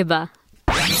موهبة.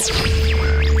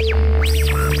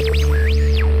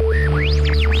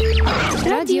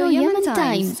 راديو يمن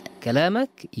تايمز، كلامك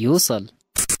يوصل.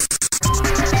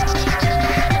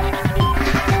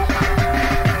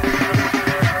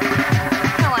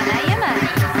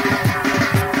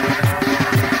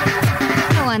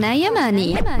 هوانا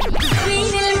يماني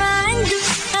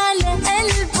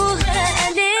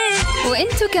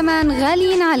وانتو كمان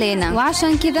غاليين علينا،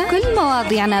 وعشان كذا كل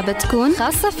مواضيعنا بتكون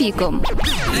خاصة فيكم.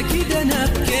 أكيد أنا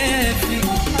بكيفي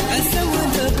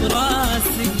أسوي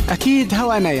براسي. أكيد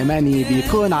هوانا يماني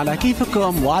بيكون على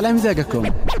كيفكم وعلى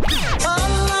مزاجكم.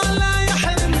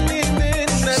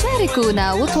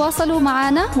 شاركونا وتواصلوا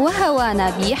معنا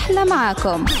وهوانا بيحلى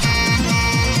معاكم.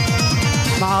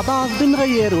 مع بعض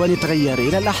بنغير ونتغير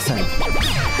إلى الأحسن.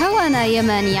 هوانا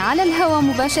يماني على الهواء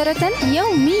مباشرة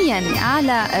يوميا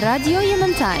على راديو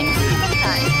يمن تايمز،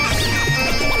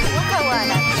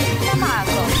 وهوانا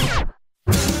معكم.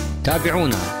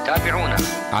 تابعونا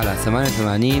على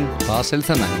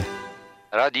 88.8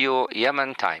 راديو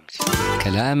يمن تايمز.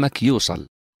 كلامك يوصل.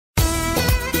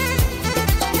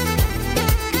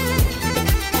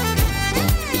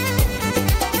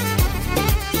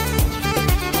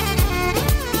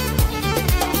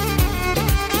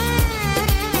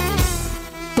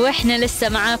 وإحنا لسه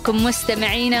معاكم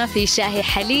مستمعينا في شاهي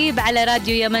حليب على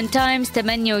راديو يمن تايمز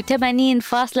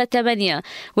 88.8.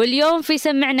 واليوم في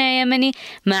سمعنا يمني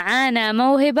معانا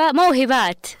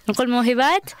موهبات، نقول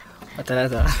موهبات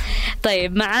 3.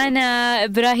 طيب معانا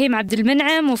إبراهيم عبد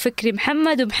المنعم وفكري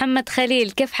محمد ومحمد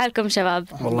خليل. كيف حالكم شباب؟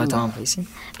 والله تمام كويسين.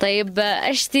 طيب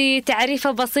أشتي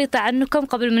تعريفة بسيطة عنكم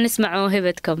قبل ما نسمع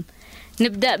موهبتكم.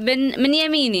 نبدأ من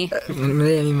يميني. من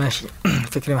يمين ماشي.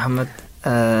 فكري محمد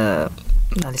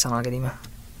نادي صنعاء القديمة.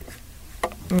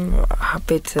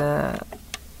 حبيت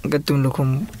أقدم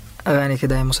لكم أغاني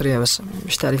كده مصرية، بس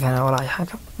مش تعريف أنا ولا أي حاجة،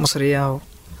 مصرية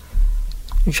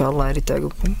وإن شاء الله يريد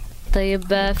تعجبكم.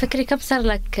 طيب فكري، كم صار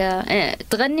لك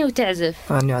تغني وتعزف؟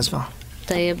 أغني وأعزف.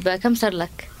 طيب كم صار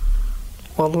لك؟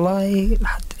 والله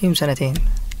لحد اليوم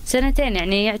سنتين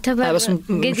يعني يعتبر بس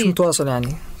مش متواصل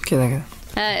يعني كذا.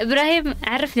 إبراهيم،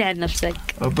 عرفني عن نفسك.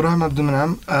 إبراهيم عبد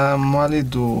المنعم،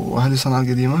 مواليد وأهلي صنعاء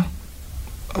القديمة.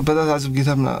 بدأت أعزف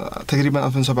جيتار تقريبا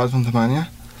 2007-2008.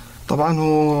 طبعا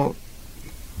هو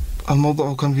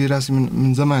الموضوع كان في راسي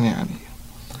من زمان يعني.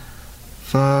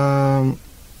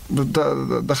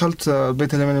 دخلت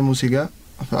بيت اليمني الموسيقى،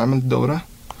 عملت دورة،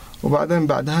 وبعدين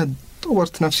بعدها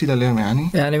طورت نفسي لليوم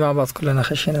يعني مع بعض كلنا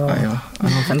خشينا. أيوة.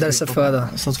 عندنا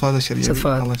الصدفة هذا الشريف،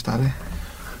 الله يفتح عليه.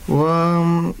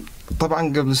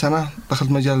 وطبعا قبل سنة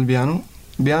دخلت مجال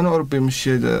بيانو أوروبي، مش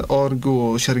أورج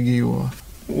وشرقي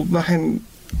والحين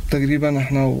تقريبا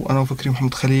احنا وأنا وفكري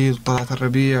محمد خليل وطلعت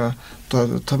الربيع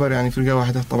تعتبر يعني فرقة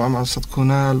واحدة، طبعا مع الصد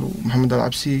كونال ومحمد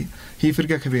العبسي، هي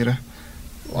فرقة كبيرة.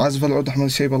 وعازف العود أحمد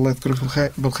الشيب الله يذكره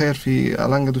بالخير في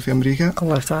ألانجد وفي أمريكا،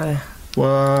 الله يفتح عليه.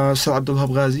 والأستاذ عبد الله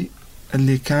غازي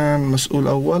اللي كان مسؤول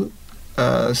أول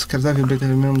سكرتير في البيت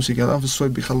اليمني الموسيقى، الآن في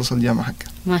السويد بيخلص الجامعة حقه.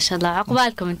 ما شاء الله،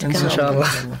 عقبالكم انتم كمان إن شاء الله.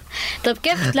 طب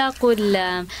كيف تلاقوا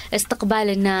استقبال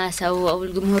الناس أو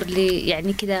الجمهور اللي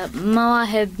يعني كذا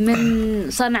مواهب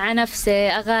من صنعاء نفسه،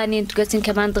 أغاني انتوا قاعدين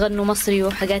كمان تغنوا مصري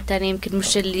وحاجات تانية يمكن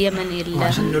مش اليمني؟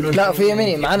 لا في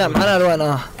يمني معنا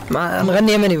ألوان،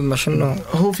 نغني يمني، مش إنه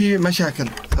هو في مشاكل.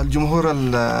 الجمهور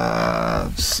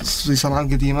في صنعاء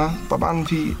القديمة طبعا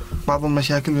في بعض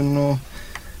المشاكل، إنه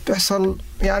بيحصل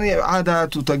يعني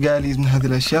عادات وتقاليد من هذه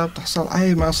الأشياء بتحصل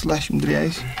ما يصلحش مدري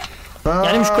إيش.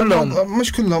 يعني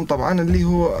مش كلهم طبعا، اللي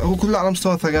هو كله على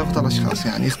مستوى ثقافة الأشخاص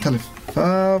يعني يختلف،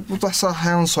 فبتحصل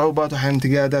أحيانا صعوبات وأحيانا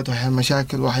انتقادات وأحيانا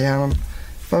مشاكل وأحيانا،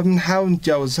 فبنحاول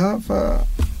نتجاوزها.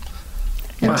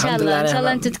 إن شاء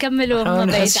الله أنتوا تكملوا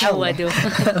وهم بيتعودوا.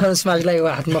 نسمع لأي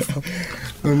واحد مفهوم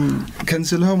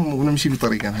نكنسلهم ونمشي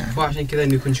بطريقة. وعشان كذا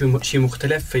إنه يكون شيء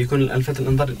مختلف، فيكون الفت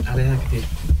الأنظار عليها كثير.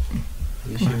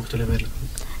 شيء مختلف.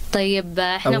 طيب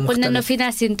احنا قلنا انه في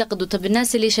ناس ينتقدوا، طب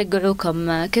الناس اللي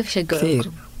يشجعوكم كيف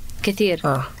يشجعوكم؟ كثير.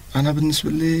 انا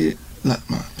بالنسبه لي لا،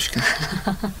 ما مش كثير.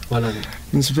 ولا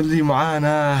بالنسبه لي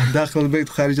معاناه داخل البيت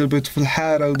وخارج البيت وفي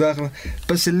الحاره وداخل،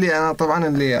 بس اللي انا طبعا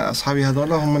اللي اصحابي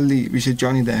هذول هم اللي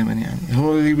بيشجعوني دائما يعني، هم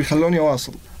اللي بيخلوني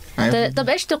اواصل. طب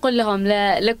ايش تقول لهم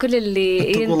لكل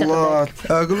اللي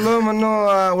ينتقدك؟ اقول لهم انه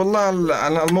والله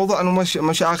الموضوع انه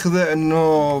مش اخذه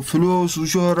انه فلوس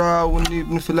وشهرة واني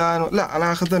ابن فلان، لا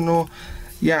انا اخذه انه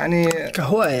يعني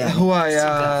كهواية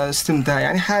استمتاع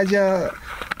يعني، حاجة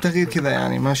تغيير كذا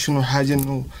يعني، ما شنو حاجة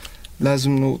انه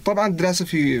لازم انه طبعا الدراسة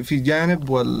في جانب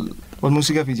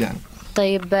والموسيقى في جانب.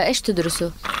 طيب ايش تدرسوا؟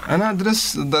 انا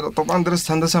طبعا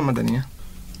درست هندسة مدنية،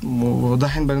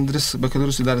 ودحين بندرس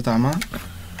بكالوريوس إدارة أعمال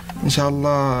إن شاء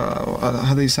الله.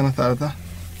 هذه سنة ثالثة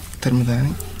ترم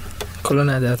ثاني.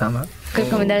 كلنا إدارة أعمال.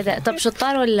 كلكم إدارة. طب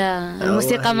شطار ولا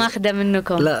الموسيقى ما أخذها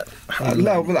منكم؟ لا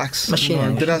بالعكس، ماشيين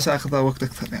الدراسة أخذها وقت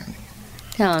أكثر يعني.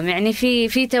 تمام، يعني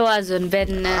في توازن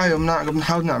بين. أيوة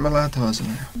بنحاول نعملها توازن.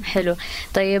 حلو.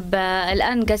 طيب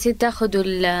الآن قاعدين تأخذوا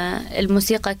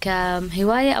الموسيقى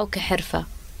كهواية أو كحرفة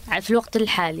في الوقت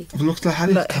الحالي؟ في الوقت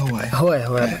الحالي لا،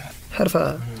 هواية.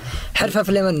 حرفة في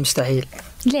اليمن مستحيل.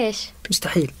 ليش؟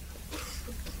 مستحيل.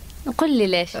 قل لي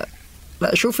ليش.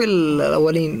 لا شوفي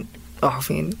الأولين راحوا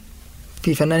فين،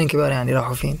 في فنانين كبار يعني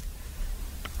راحوا فين،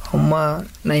 هم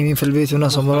نايمين في البيت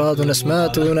وناس أمراض وناس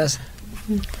ماتوا وناس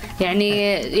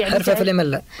يعني حرفة في اليمن.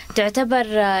 لا تعتبر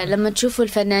لما تشوفوا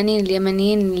الفنانين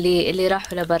اليمنيين اللي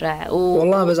راحوا لبرع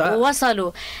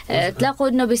ووصلوا تلاقوا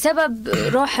انه بسبب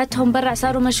روحتهم برع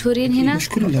صاروا مشهورين هنا؟ مش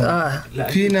كلهم.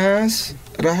 في ناس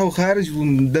راحوا خارج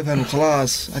واندفنوا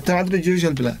خلاص حتى ما عاد بيجوش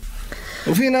البلاد،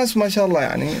 وفي ناس ما شاء الله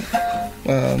يعني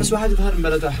بس واحد يظهر من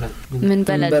بلده أحلى من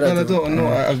بلده انه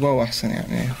اقوى واحسن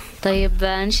يعني. طيب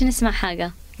نشي نسمع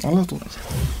حاجة على طول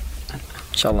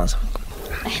ان شاء الله نسمع.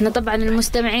 احنا طبعا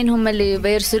المستمعين هم اللي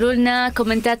بيرسلوا لنا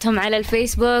كومنتاتهم على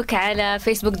الفيسبوك، على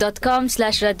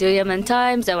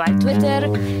facebook.com/radioyementime او على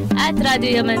تويتر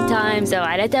 @radioyementime او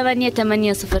على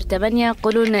 8808.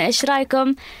 قولوا لنا ايش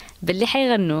رايكم باللي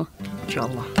حيغنوه ان شاء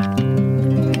الله.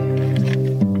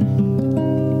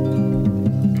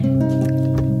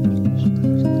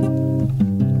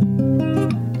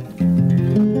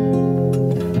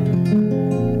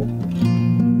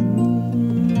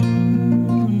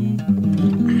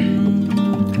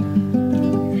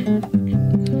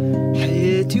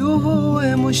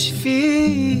 مش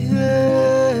فيها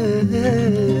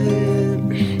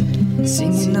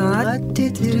سنين عدت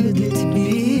تتردد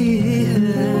بيها،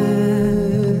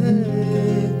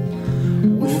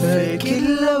 وفاكر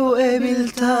لو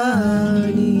قابلتني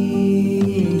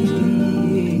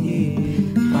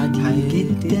بعدين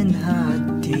جدا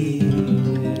هعدي،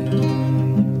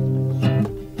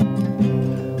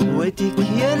 واديك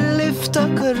ياللي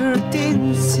افتكرت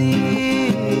تنسي،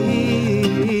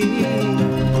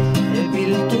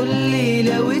 قابلت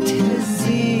الليلة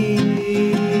وتهزي،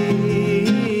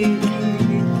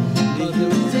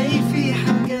 زي في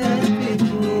حاجات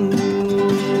بتموت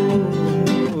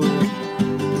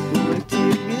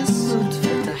وتيجي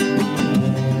الصدفة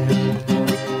تحميها.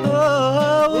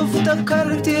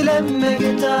 وافتكرت لما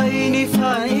جت عيني في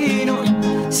عينه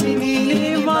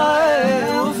سنيني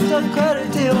معاه،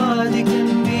 وافتكرت وعد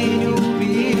كان بيني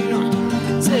وبينه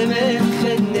زمان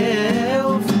خدناه،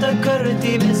 وافتكرت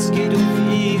مسكته في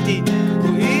ايدي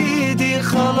وايدي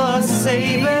خلاص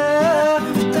سايباه،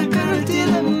 افتكرت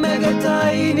لما جت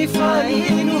عيني في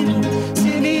عينه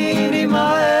سنيني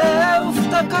معاه،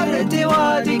 وافتكرت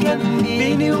وعد كان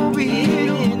بيني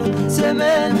وبينه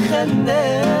زمان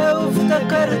خدناه،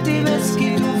 وافتكرت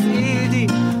مسكته في ايدي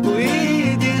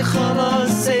وايدي خلاص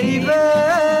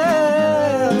سايباه.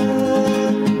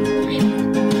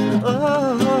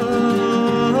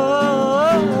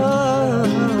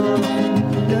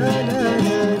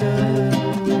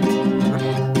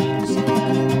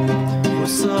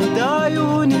 وصاد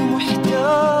عيوني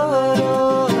محتارة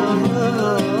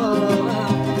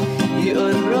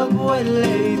يقرب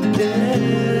ولا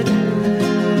يتدارى،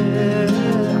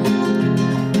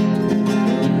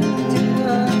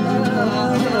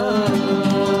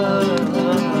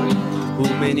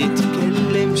 وما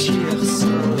نتكلمش يا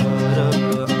خسارة.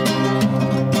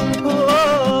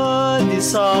 دي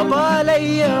صعب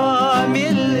عليا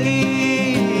واعمل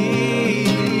ايه،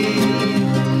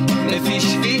 مفيش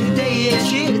في ايديا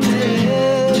شيء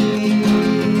تاني،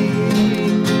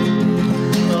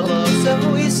 خلاص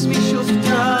اهو اسمي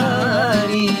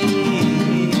شفتاني،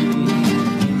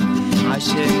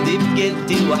 عشان دي بجد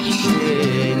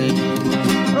وحشاني.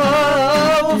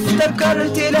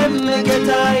 وافتكرت لما جت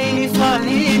عيني في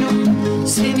عينه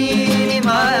سنيني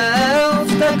معاه،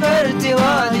 وافتكرت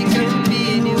وعد كان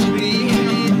بيني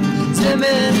وبينه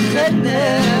زمان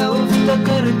خدناه،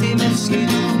 وافتكرت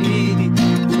مسكته في ايدي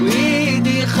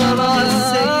وايدي خلاص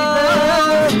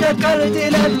سايباه، افتكرت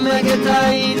لما جت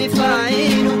عيني في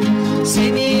عينه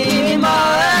سنيني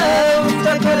معاه،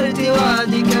 وافتكرت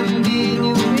وعد كان بيني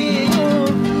وبينه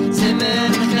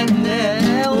زمان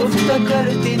خدناه،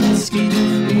 وافتكرت مسكته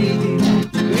في ايدي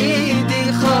وايدي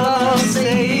خلاص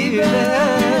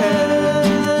سايباه.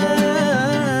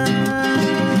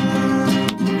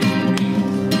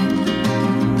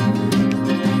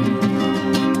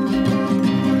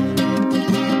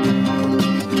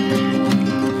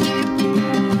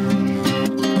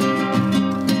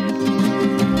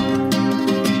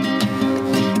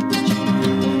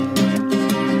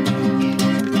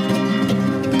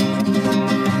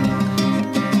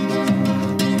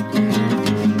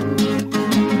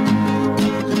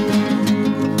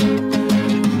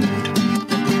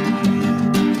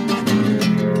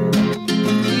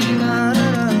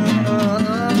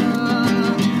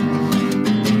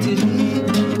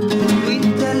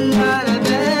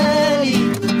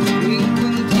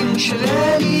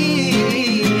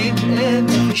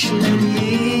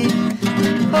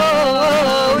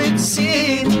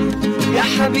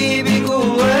 حبيبي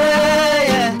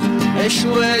جوايا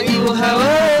أشواقي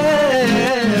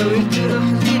وهوايا، وتروح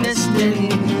لي ناس تاني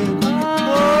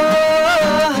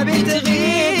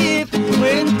بتغيب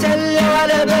وانت اللي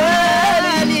على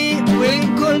بالي،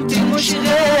 وان كنت مش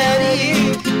غالي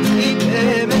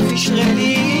يبقى مفيش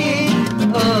غالي.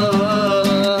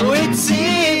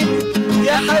 وتسيب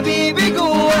يا حبيبي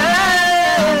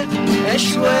جوايا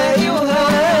أشواقي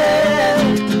وهوايا،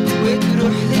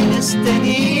 وتروح لي ناس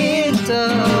تاني.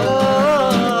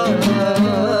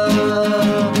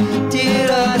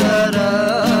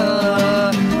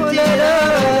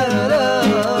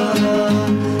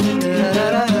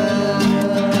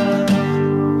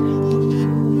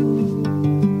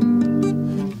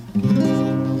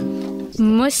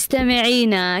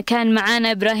 مستمعينا، كان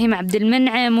معانا إبراهيم عبد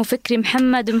المنعم وفكري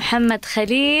محمد ومحمد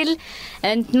خليل.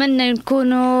 نتمنى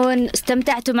نكونوا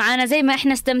استمتعتوا معنا زي ما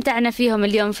احنا استمتعنا فيهم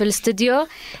اليوم في الاستوديو.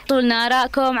 طولنا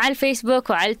آراءكم على الفيسبوك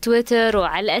وعلى التويتر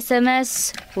وعلى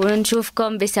الSMS،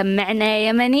 ونشوفكم بسمعنا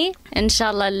يمني إن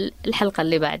شاء الله الحلقة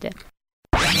اللي بعدها.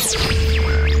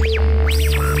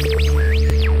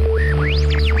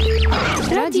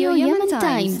 راديو يمن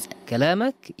تايمز،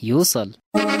 كلامك يوصل.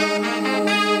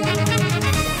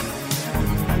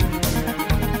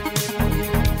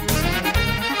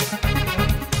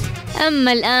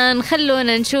 أما الآن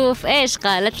خلونا نشوف إيش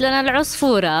قالت لنا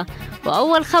العصفورة.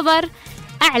 وأول خبر: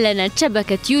 أعلنت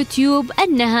شبكة يوتيوب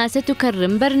أنها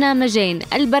ستكرم برنامجين،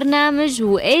 البرنامج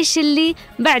وإيش اللي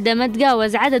بعدما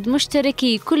تجاوز عدد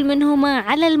مشتركي كل منهما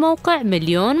على الموقع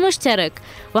 1,000,000 مشترك.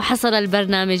 وحصل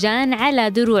البرنامجان على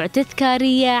دروع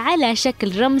تذكارية على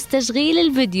شكل رمز تشغيل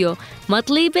الفيديو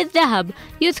مطلي بالذهب.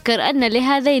 يذكر أن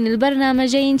لهذين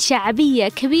البرنامجين شعبية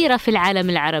كبيرة في العالم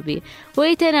العربي،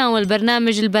 ويتناول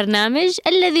البرنامج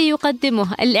الذي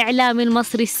يقدمه الإعلامي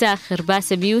المصري الساخر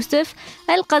باسم يوسف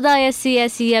القضايا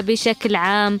السياسية بشكل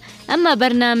عام. أما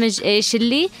برنامج إيش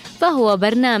اللي فهو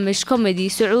برنامج كوميدي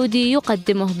سعودي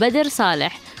يقدمه بدر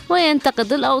صالح،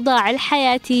 وينتقد الأوضاع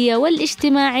الحياتية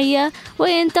والاجتماعية،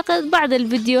 وينتقد بعض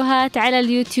الفيديوهات على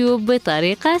اليوتيوب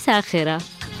بطريقة ساخرة.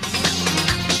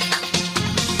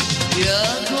 يا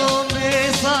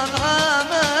قومي صنع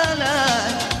عملك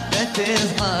لا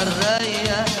تظهر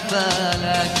ريح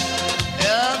بالك،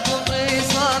 يا قومي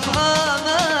صنع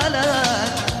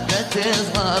عملك لا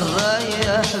تظهر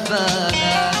ريح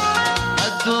بالك،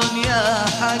 الدنيا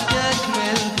حقك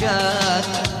ملكك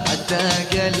حتى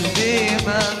قلبي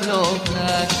مملوك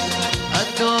لك،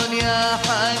 الدنيا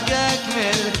حقك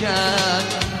ملكك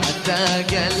حتى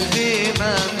قلبي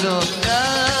مملوك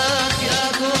لك، يا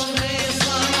قومي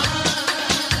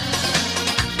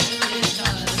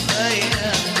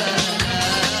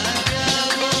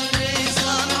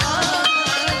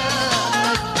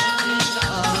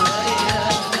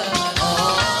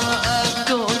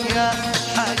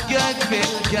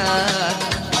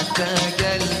حتى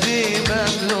قلبي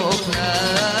مملوك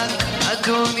لك،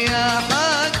 الدنيا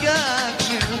حقك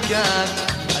ملكك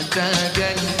حتى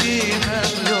قلبي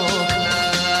مملوك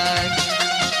لك.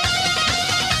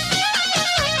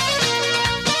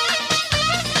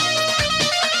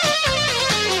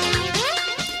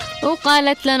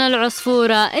 وقالت لنا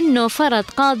العصفورة إنه فرض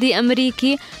قاضي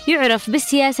أمريكي يعرف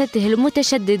بسياسته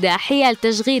المتشددة حيال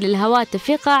تشغيل الهواتف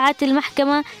في قاعات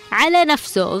المحكمة على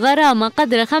نفسه غرامة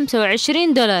قدر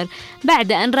 $25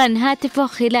 بعد أن رن هاتفه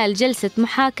خلال جلسة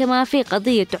محاكمة في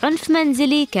قضية عنف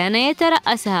منزلي كان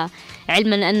يترأسها،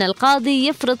 علما أن القاضي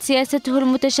يفرض سياسته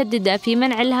المتشددة في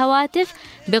منع الهواتف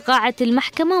بقاعة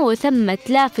المحكمة، وثمت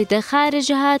لافتة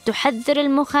خارجها تحذر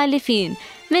المخالفين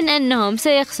من أنهم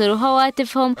سيخسروا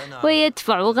هواتفهم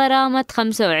ويدفعوا غرامة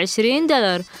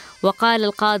 $25. وقال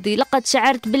القاضي: لقد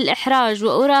شعرت بالإحراج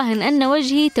وأراهن أن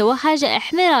وجهي توهج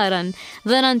احمرارا،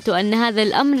 ظننت أن هذا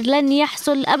الأمر لن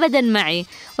يحصل أبدا معي.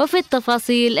 وفي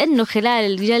التفاصيل أنه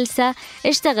خلال الجلسة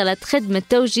اشتغلت خدمة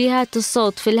توجيهات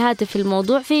الصوت في الهاتف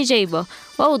الموضوع في جيبه.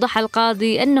 وأوضح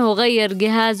القاضي أنه غير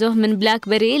جهازه من بلاك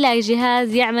بيري إلى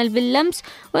جهاز يعمل باللمس،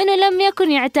 وأنه لم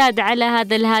يكن يعتاد على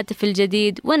هذا الهاتف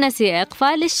الجديد ونسي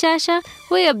إقفال الشاشة،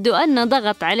 ويبدو أنه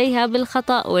ضغط عليها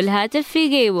بالخطأ والهاتف في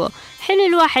جيبه. حلو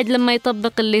الواحد لما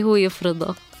يطبق اللي هو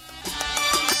يفرضه.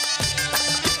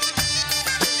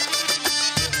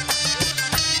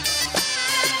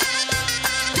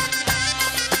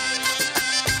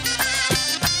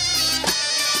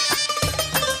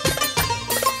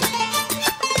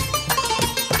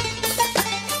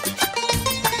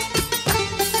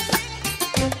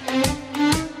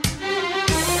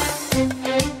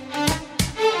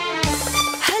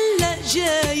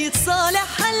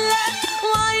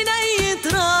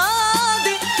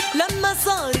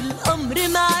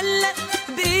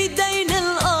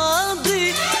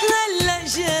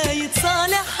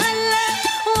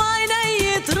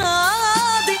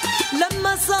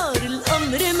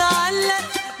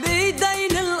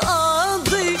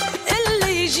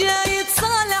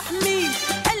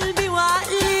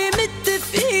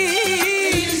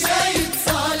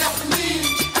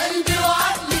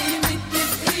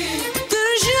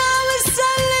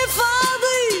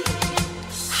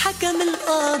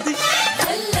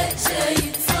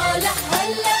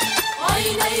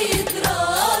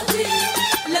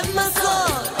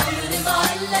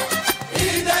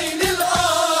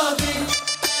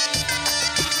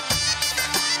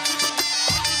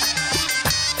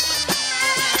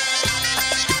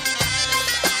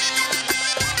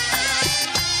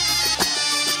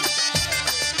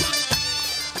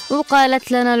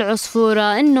 وقالت لنا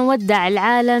العصفورة إنه ودع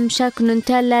العالم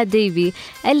شاكنونتالا ديفي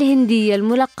الهندية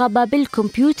الملقبة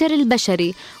بالكمبيوتر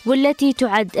البشري، والتي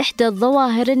تعد إحدى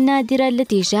الظواهر النادرة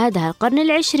التي شهدها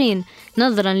القرن 20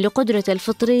 نظرا لقدرة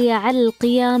الفطرية على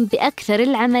القيام بأكثر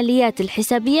العمليات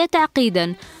الحسابية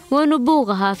تعقيدا.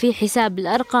 ونبوغها في حساب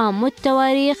الأرقام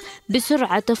والتواريخ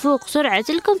بسرعة تفوق سرعة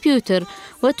الكمبيوتر.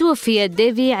 وتوفيت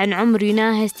ديفي عن عمر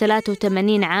يناهز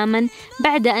 83 عاما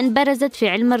بعد أن برزت في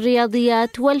علم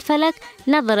الرياضيات والفلك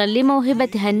نظرا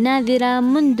لموهبتها النادرة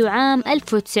منذ عام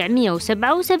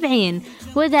 1977،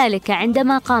 وذلك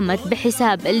عندما قامت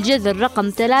بحساب الجذر رقم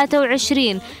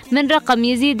 23 من رقم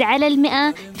يزيد على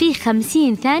 100 في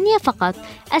 50 ثانية فقط،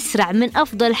 أسرع من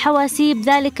أفضل حواسيب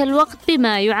ذلك الوقت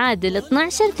بما يعادل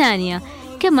 12 ثانية.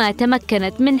 كما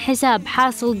تمكنت من حساب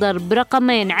حاصل ضرب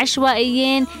رقمين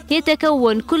عشوائيين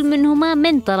يتكون كل منهما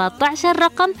من 13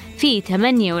 رقم في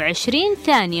 28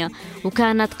 ثانية،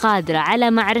 وكانت قادرة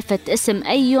على معرفة اسم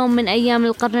أي يوم من أيام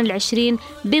القرن العشرين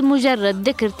بمجرد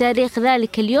ذكر تاريخ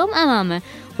ذلك اليوم أمامه.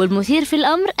 والمثير في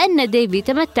الأمر أن ديفي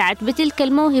تمتعت بتلك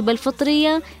الموهبة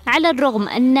الفطرية على الرغم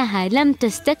أنها لم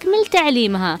تستكمل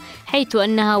تعليمها، حيث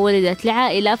أنها ولدت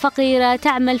لعائلة فقيرة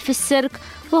تعمل في السيرك،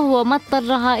 وهو ما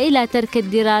اضطرها إلى ترك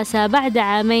الدراسة بعد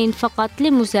عامين فقط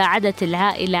لمساعدة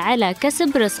العائلة على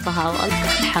كسب رزقها. والله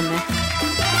يرحمه.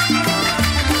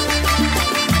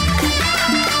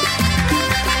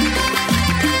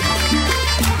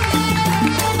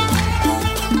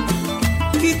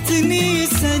 कितनी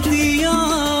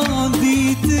सदियां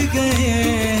बीत गए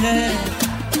हैं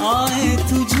आए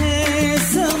तुझे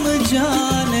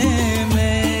समझाने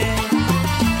में,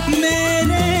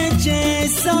 मेरे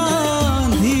जैसा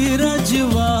धीरज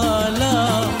वाला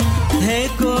है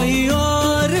कोई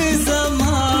और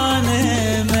ज़माने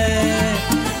में,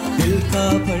 दिल का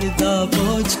पर्दा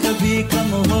बोझ कभी कम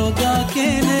होगा कि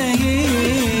नहीं,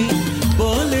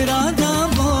 बोल राधा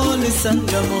बोल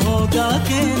संगम होगा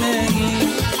कि नहीं,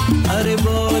 अरे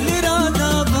बोल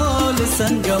राधा बोल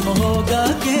संगम होगा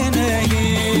कि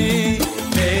नहीं,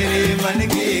 तेरे मन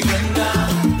की गंगा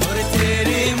और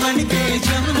तेरे मन की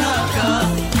जमुना का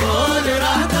बोल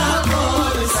राधा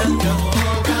बोल संगम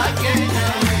होगा कि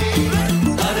नहीं,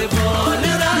 अरे बोल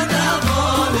राधा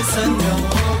बोल संगम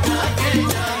होगा कि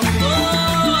नहीं।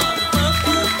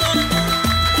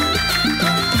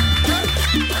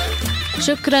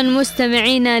 شكرا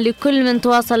مستمعينا لكل من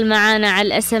تواصل معنا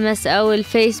على الSMS أو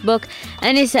الفيسبوك.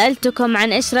 أنا سألتكم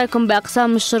عن إيش رأيكم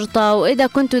بأقسام الشرطة، وإذا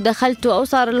كنتوا دخلتوا أو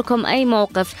صار لكم أي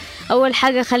موقف. أول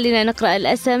حاجة خلينا نقرأ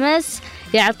الSMS.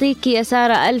 يعطيك يا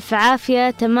سارة ألف عافية،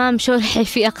 تمام شرحي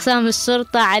في أقسام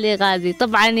الشرطة علي غازي.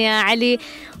 طبعا يا علي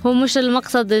هو مش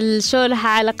المقصد الشرح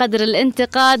على قدر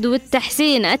الانتقاد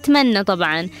والتحسين، أتمنى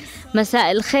طبعا.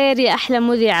 مساء الخير يا أحلى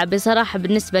مذيعة، بصراحة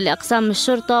بالنسبة لأقسام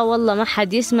الشرطة والله ما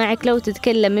حد يسمعك، لو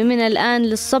تتكلمي من الآن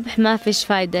للصبح ما فيش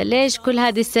فايدة. ليش كل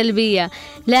هذه السلبية؟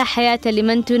 لا حياة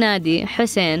لمن تنادي.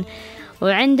 حسين.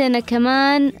 وعندنا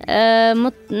كمان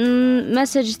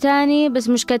مسج تاني بس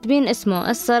مش كاتبين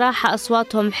اسمه. الصراحة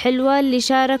أصواتهم حلوة، اللي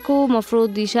شاركوا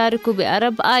مفروض يشاركوا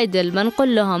بأرب آيدل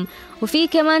بنقول لهم. وفي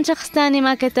كمان شخص تاني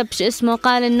ما كتبش اسمه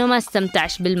قال إنه ما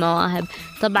استمتعش بالمواهب.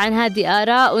 طبعا هذه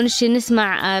آراء ونشي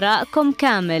نسمع آراءكم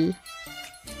كامل.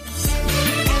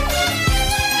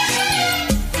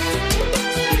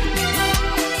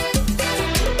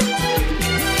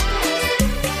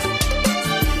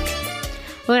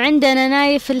 وعندنا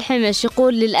نايف الحمش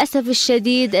يقول للأسف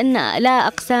الشديد أن لا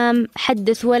أقسام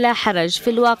حدث ولا حرج، في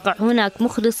الواقع هناك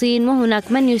مخلصين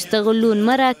وهناك من يستغلون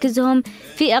مراكزهم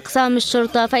في أقسام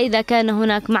الشرطة، فإذا كان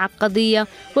هناك معك قضية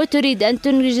وتريد أن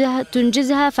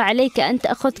تنجزها فعليك أن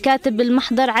تأخذ كاتب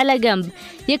المحضر على جنب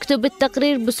يكتب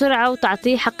التقرير بسرعة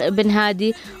وتعطيه حق ابن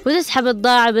هادي، وتسحب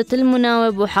الضابط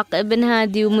المناوب وحق ابن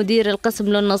هادي، ومدير القسم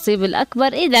له النصيب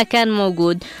الأكبر إذا كان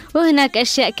موجود. وهناك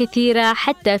أشياء كثيرة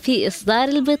حتى في إصدار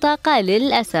البطاقة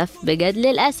للأسف، بجد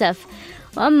للأسف.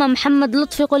 وأما محمد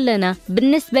لطفي قل لنا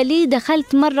بالنسبة لي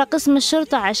دخلت مرة قسم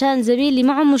الشرطة عشان زميلي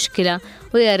معه مشكلة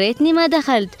ويا ريتني ما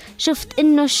دخلت، شفت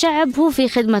إنه الشعب هو في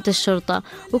خدمة الشرطة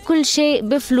وكل شيء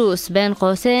بفلوس بين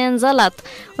قوسين زلط،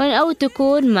 أو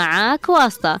تكون معاك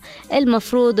واسطة.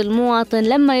 المفروض المواطن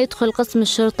لما يدخل قسم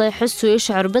الشرطة يحس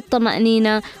ويشعر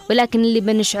بالطمأنينة، ولكن اللي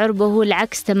بنشعر به هو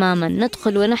العكس تماما،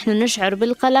 ندخل ونحن نشعر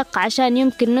بالقلق عشان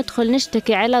يمكن ندخل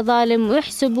نشتكي على ظالم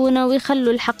ويحسبونا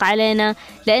ويخلوا الحق علينا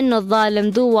لأنه الظالم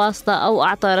ذو واسطة أو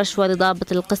أعطى رشوة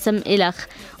لضابط القسم إلخ.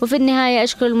 وفي النهاية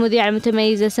أشكر المذيعة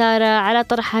المتميزة سارة على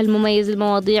طرحها المميز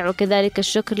المواضيع، وكذلك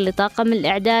الشكر لطاقم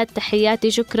الإعداد.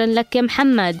 تحياتي، شكرا لك يا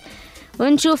محمد.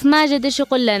 ونشوف ماجد إيش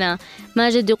يقول لنا.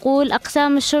 ماجد يقول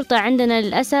أقسام الشرطة عندنا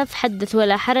للأسف حدث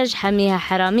ولا حرج، حميها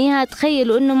حراميها.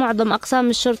 تخيلوا أنه معظم أقسام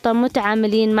الشرطة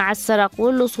متعاملين مع السرق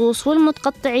واللصوص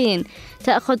والمتقطعين،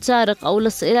 تأخذ سارق أو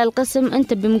لص إلى القسم،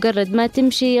 أنت بمجرد ما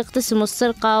تمشي يقتسموا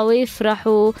السرقة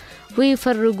ويفرحوا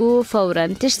ويفرقوا فورا.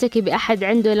 تشتكي بأحد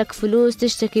عنده لك فلوس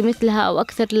تشتكي مثلها أو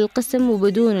أكثر للقسم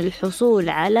وبدون الحصول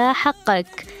على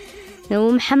حقك.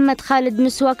 ومحمد خالد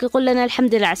مسواك يقول لنا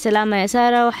الحمد لله على السلامة يا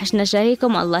سارة، وحشنا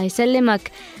شاهيكم الله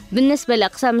يسلمك. بالنسبة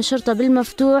لأقسام الشرطة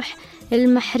بالمفتوح،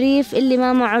 المحريف اللي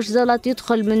ما معه زلط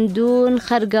يدخل من دون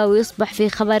خرقة ويصبح في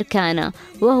خبر كان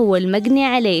وهو المجني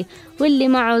عليه، واللي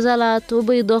معه زلط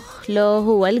وبيضخ له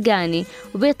هو القاني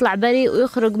وبيطلع بريء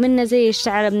ويخرج منه زي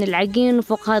الشعر من العجين،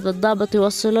 وفوق هذا الضابط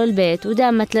يوصله البيت.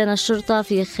 ودامت لنا الشرطة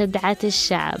في خدعة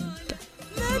الشعب.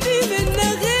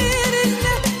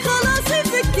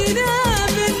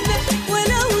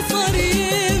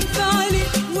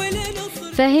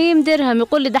 فهيم درهم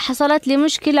يقول لي ده حصلت لي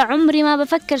مشكلة عمري ما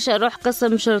بفكرش أروح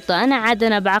قسم شرطة، أنا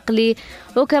عادنا بعقلي.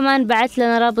 وكمان بعت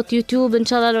لنا رابط يوتيوب إن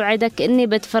شاء الله لو عدك إني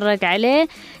بتفرج عليه.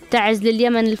 تعز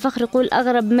لليمن الفخر يقول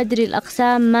أغرب مدري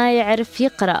الأقسام ما يعرف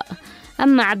يقرأ.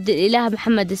 أما عبد الإله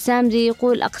محمد السامري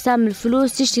يقول أقسام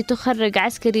الفلوس تشتي تخرج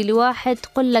عسكري لواحد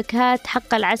قل لك هات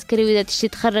حق العسكري، وإذا تشتي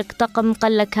تخرج طقم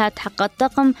قل لك هات حق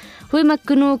الطقم،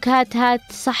 ويمكنوك هات.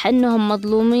 صح إنهم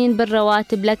مظلومين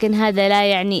بالرواتب، لكن هذا لا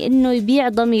يعني إنه يبيع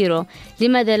ضميره.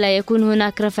 لماذا لا يكون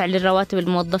هناك رفع للرواتب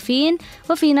الموظفين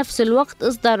وفي نفس الوقت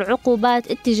إصدار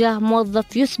عقوبات اتجاه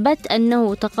موظف يثبت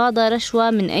أنه تقاضى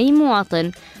رشوة من أي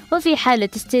مواطن، وفي حالة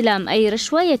استلام أي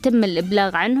رشوة يتم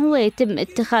الإبلاغ عنه ويتم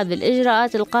اتخاذ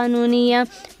الإجراءات القانونية،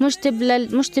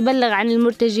 مش تبلغ عن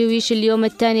المرتجي ويش اليوم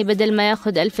الثاني بدل ما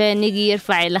ياخد 2000 يجي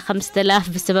يرفع إلى 5000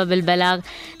 بسبب البلاغ.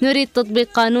 نريد تطبيق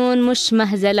قانون مش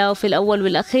مهزلة. وفي الأول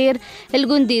والأخير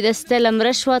الجندي إذا استلم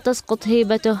رشوة تسقط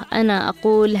هيبته، أنا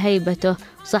أقول هيبته.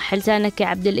 صح لسانك يا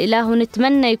عبد الإله،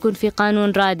 ونتمنى يكون في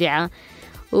قانون رادعة.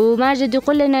 وماجد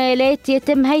يقول لنا يا ليت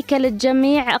يتم هيكلة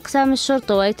جميع أقسام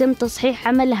الشرطة ويتم تصحيح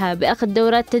عملها بأخذ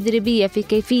دورات تدريبية في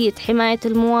كيفية حماية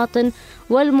المواطن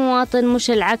والمواطن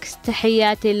مش العكس.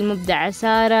 تحياتي المبدعة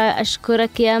سارة.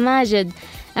 أشكرك يا ماجد.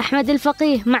 أحمد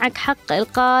الفقيه معك حق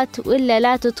إلقاط وإلا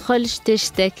لا تدخلش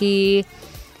تشتكي.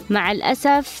 مع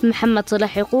الأسف محمد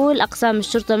صلاح يقول أقسام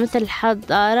الشرطة مثل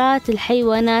حضارات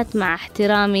الحيوانات مع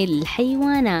احترامي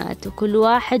للحيوانات وكل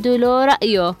واحد له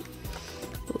رأيه.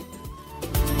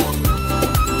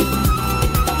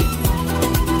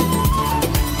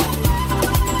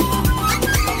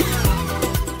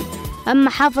 أما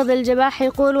حافظ الجباح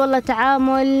يقول والله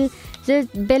تعامل زد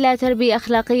بلا تربية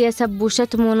أخلاقية، سب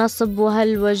وشتم ونصب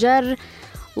وهل وجر.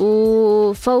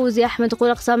 وفوزي أحمد يقول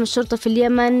أقسام الشرطة في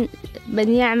اليمن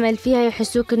من يعمل فيها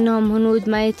يحسوك أنهم هنود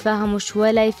ما يتفاهموش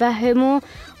ولا يفهموا.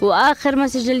 وآخر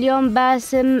مسج اليوم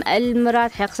باسم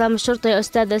المراضحي أقسام الشرطة يا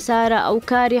أستاذة سارة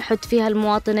أوقاري يحط فيها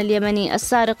المواطن اليمني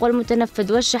السارق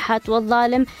والمتنفذ والشحات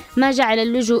والظالم، ما جعل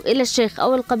اللجوء إلى الشيخ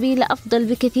أو القبيلة أفضل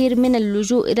بكثير من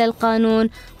اللجوء إلى القانون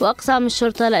وأقسام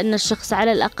الشرطة، لأن الشخص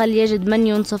على الأقل يجد من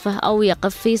ينصفه أو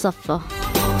يقف في صفه.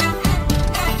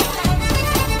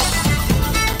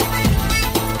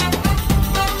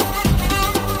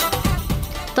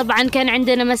 طبعا كان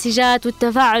عندنا مسجات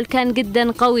والتفاعل كان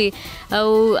جدا قوي،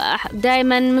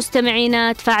 ودائما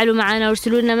مستمعينا تفاعلوا معنا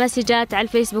وارسلوا لنا مسجات على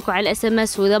الفيسبوك وعلى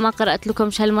SMS، وإذا ما قرأت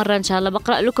لكمش هالمرة إن شاء الله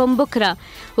بقرأ لكم بكرة.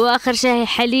 وآخر شاهي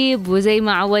حليب، وزي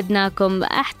ما عودناكم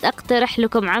أقترح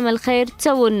لكم عمل خير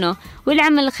تسوونه.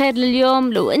 والعمل الخير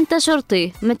لليوم لو أنت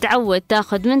شرطي متعود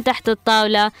تاخد من تحت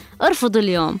الطاولة ارفض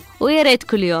اليوم ويا ريت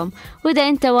كل يوم، وإذا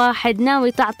أنت واحد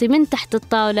ناوي تعطي من تحت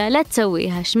الطاولة لا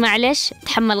تسويهاش، معلش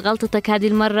تحمل غلطتك هذه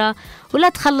المرة ولا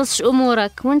تخلصش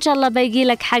أمورك، وإن شاء الله بيجي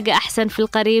لك حاجة أحسن في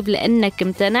القريب لأنك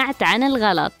امتنعت عن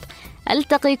الغلط.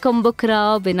 ألتقيكم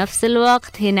بكرة بنفس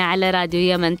الوقت هنا على راديو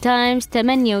يمن تايمز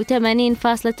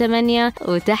 88.8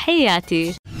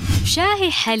 وتحياتي.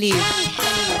 شاهي حليب.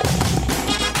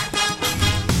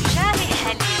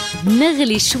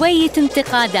 نغلي شوية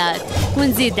انتقادات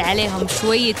ونزيد عليهم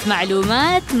شوية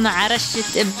معلومات مع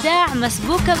رشة إبداع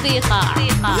مسبوكة بإيقاع.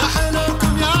 يا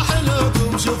حلوكم يا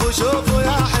حلوكم شوفوا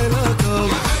يا حلوكم.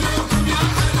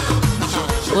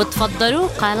 وتفضلوا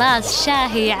خلاص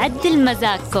شاهي عدل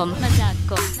مزاجكم.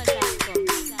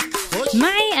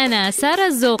 معي أنا سارا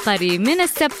الزوقري من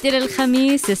السبت إلى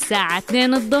الخميس الساعة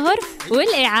 2 الظهر،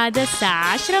 والإعادة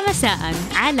الساعة 10 مساء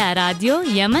على راديو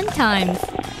يمن تايمز.